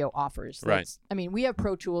studio offers. Right. I mean, we have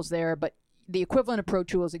Pro Tools there, but the equivalent of Pro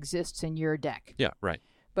Tools exists in your deck. Yeah, right.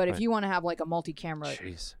 But if you want to have like a multi-camera...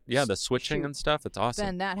 Jeez. Yeah, the switching and stuff, it's awesome.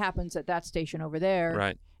 Then that happens at that station over there.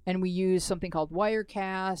 Right. And we use something called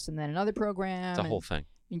Wirecast and then another program. It's a whole thing.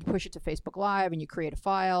 And you push it to Facebook Live and you create a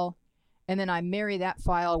file. And then I marry that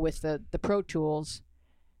file with the Pro Tools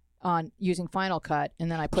on using Final Cut. And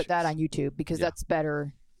then I put that on YouTube because that's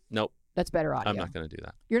better. Nope. That's better audio. I'm not going to do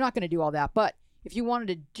that. You're not going to do all that. But if you wanted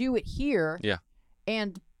to do it here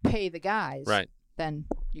and pay the guys, then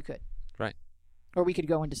you could. Right. Or we could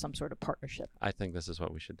go into some sort of partnership. I think this is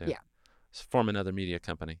what we should do. Yeah. Let's form another media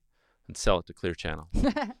company and sell it to Clear Channel.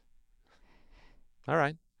 All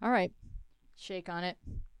right. All right. Shake on it.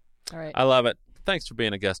 All right. I love it. Thanks for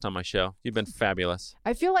being a guest on my show. You've been fabulous.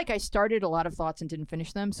 I feel like I started a lot of thoughts and didn't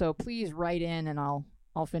finish them, so please write in and I'll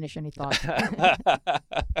finish any thoughts.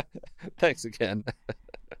 Thanks again.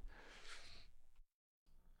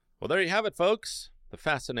 Well, there you have it, folks. The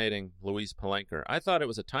fascinating Louise Palanker. I thought it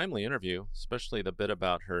was a timely interview, especially the bit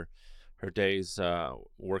about her days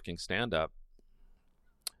working stand-up.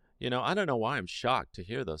 You know, I don't know why I'm shocked to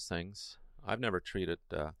hear those things. I've never treated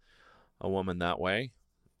a woman that way,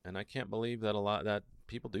 and I can't believe that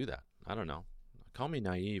people do that. I don't know. Call me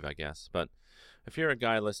naive, I guess. But if you're a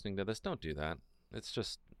guy listening to this, don't do that. It's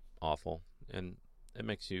just awful, and it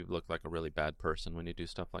makes you look like a really bad person when you do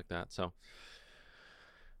stuff like that. So,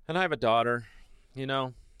 and I have a daughter. You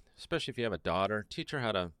know, especially if you have a daughter, teach her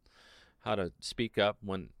how to speak up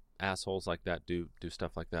when assholes like that do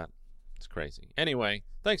stuff like that. It's crazy. Anyway,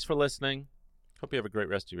 thanks for listening. Hope you have a great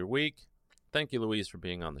rest of your week. Thank you, Louise, for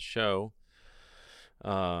being on the show.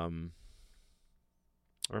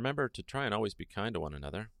 Remember to try and always be kind to one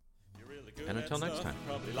another. And until next time.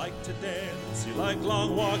 Probably like to dance. You like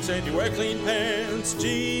long walks and you wear clean pants.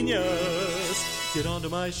 Genius. Get onto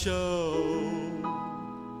my show.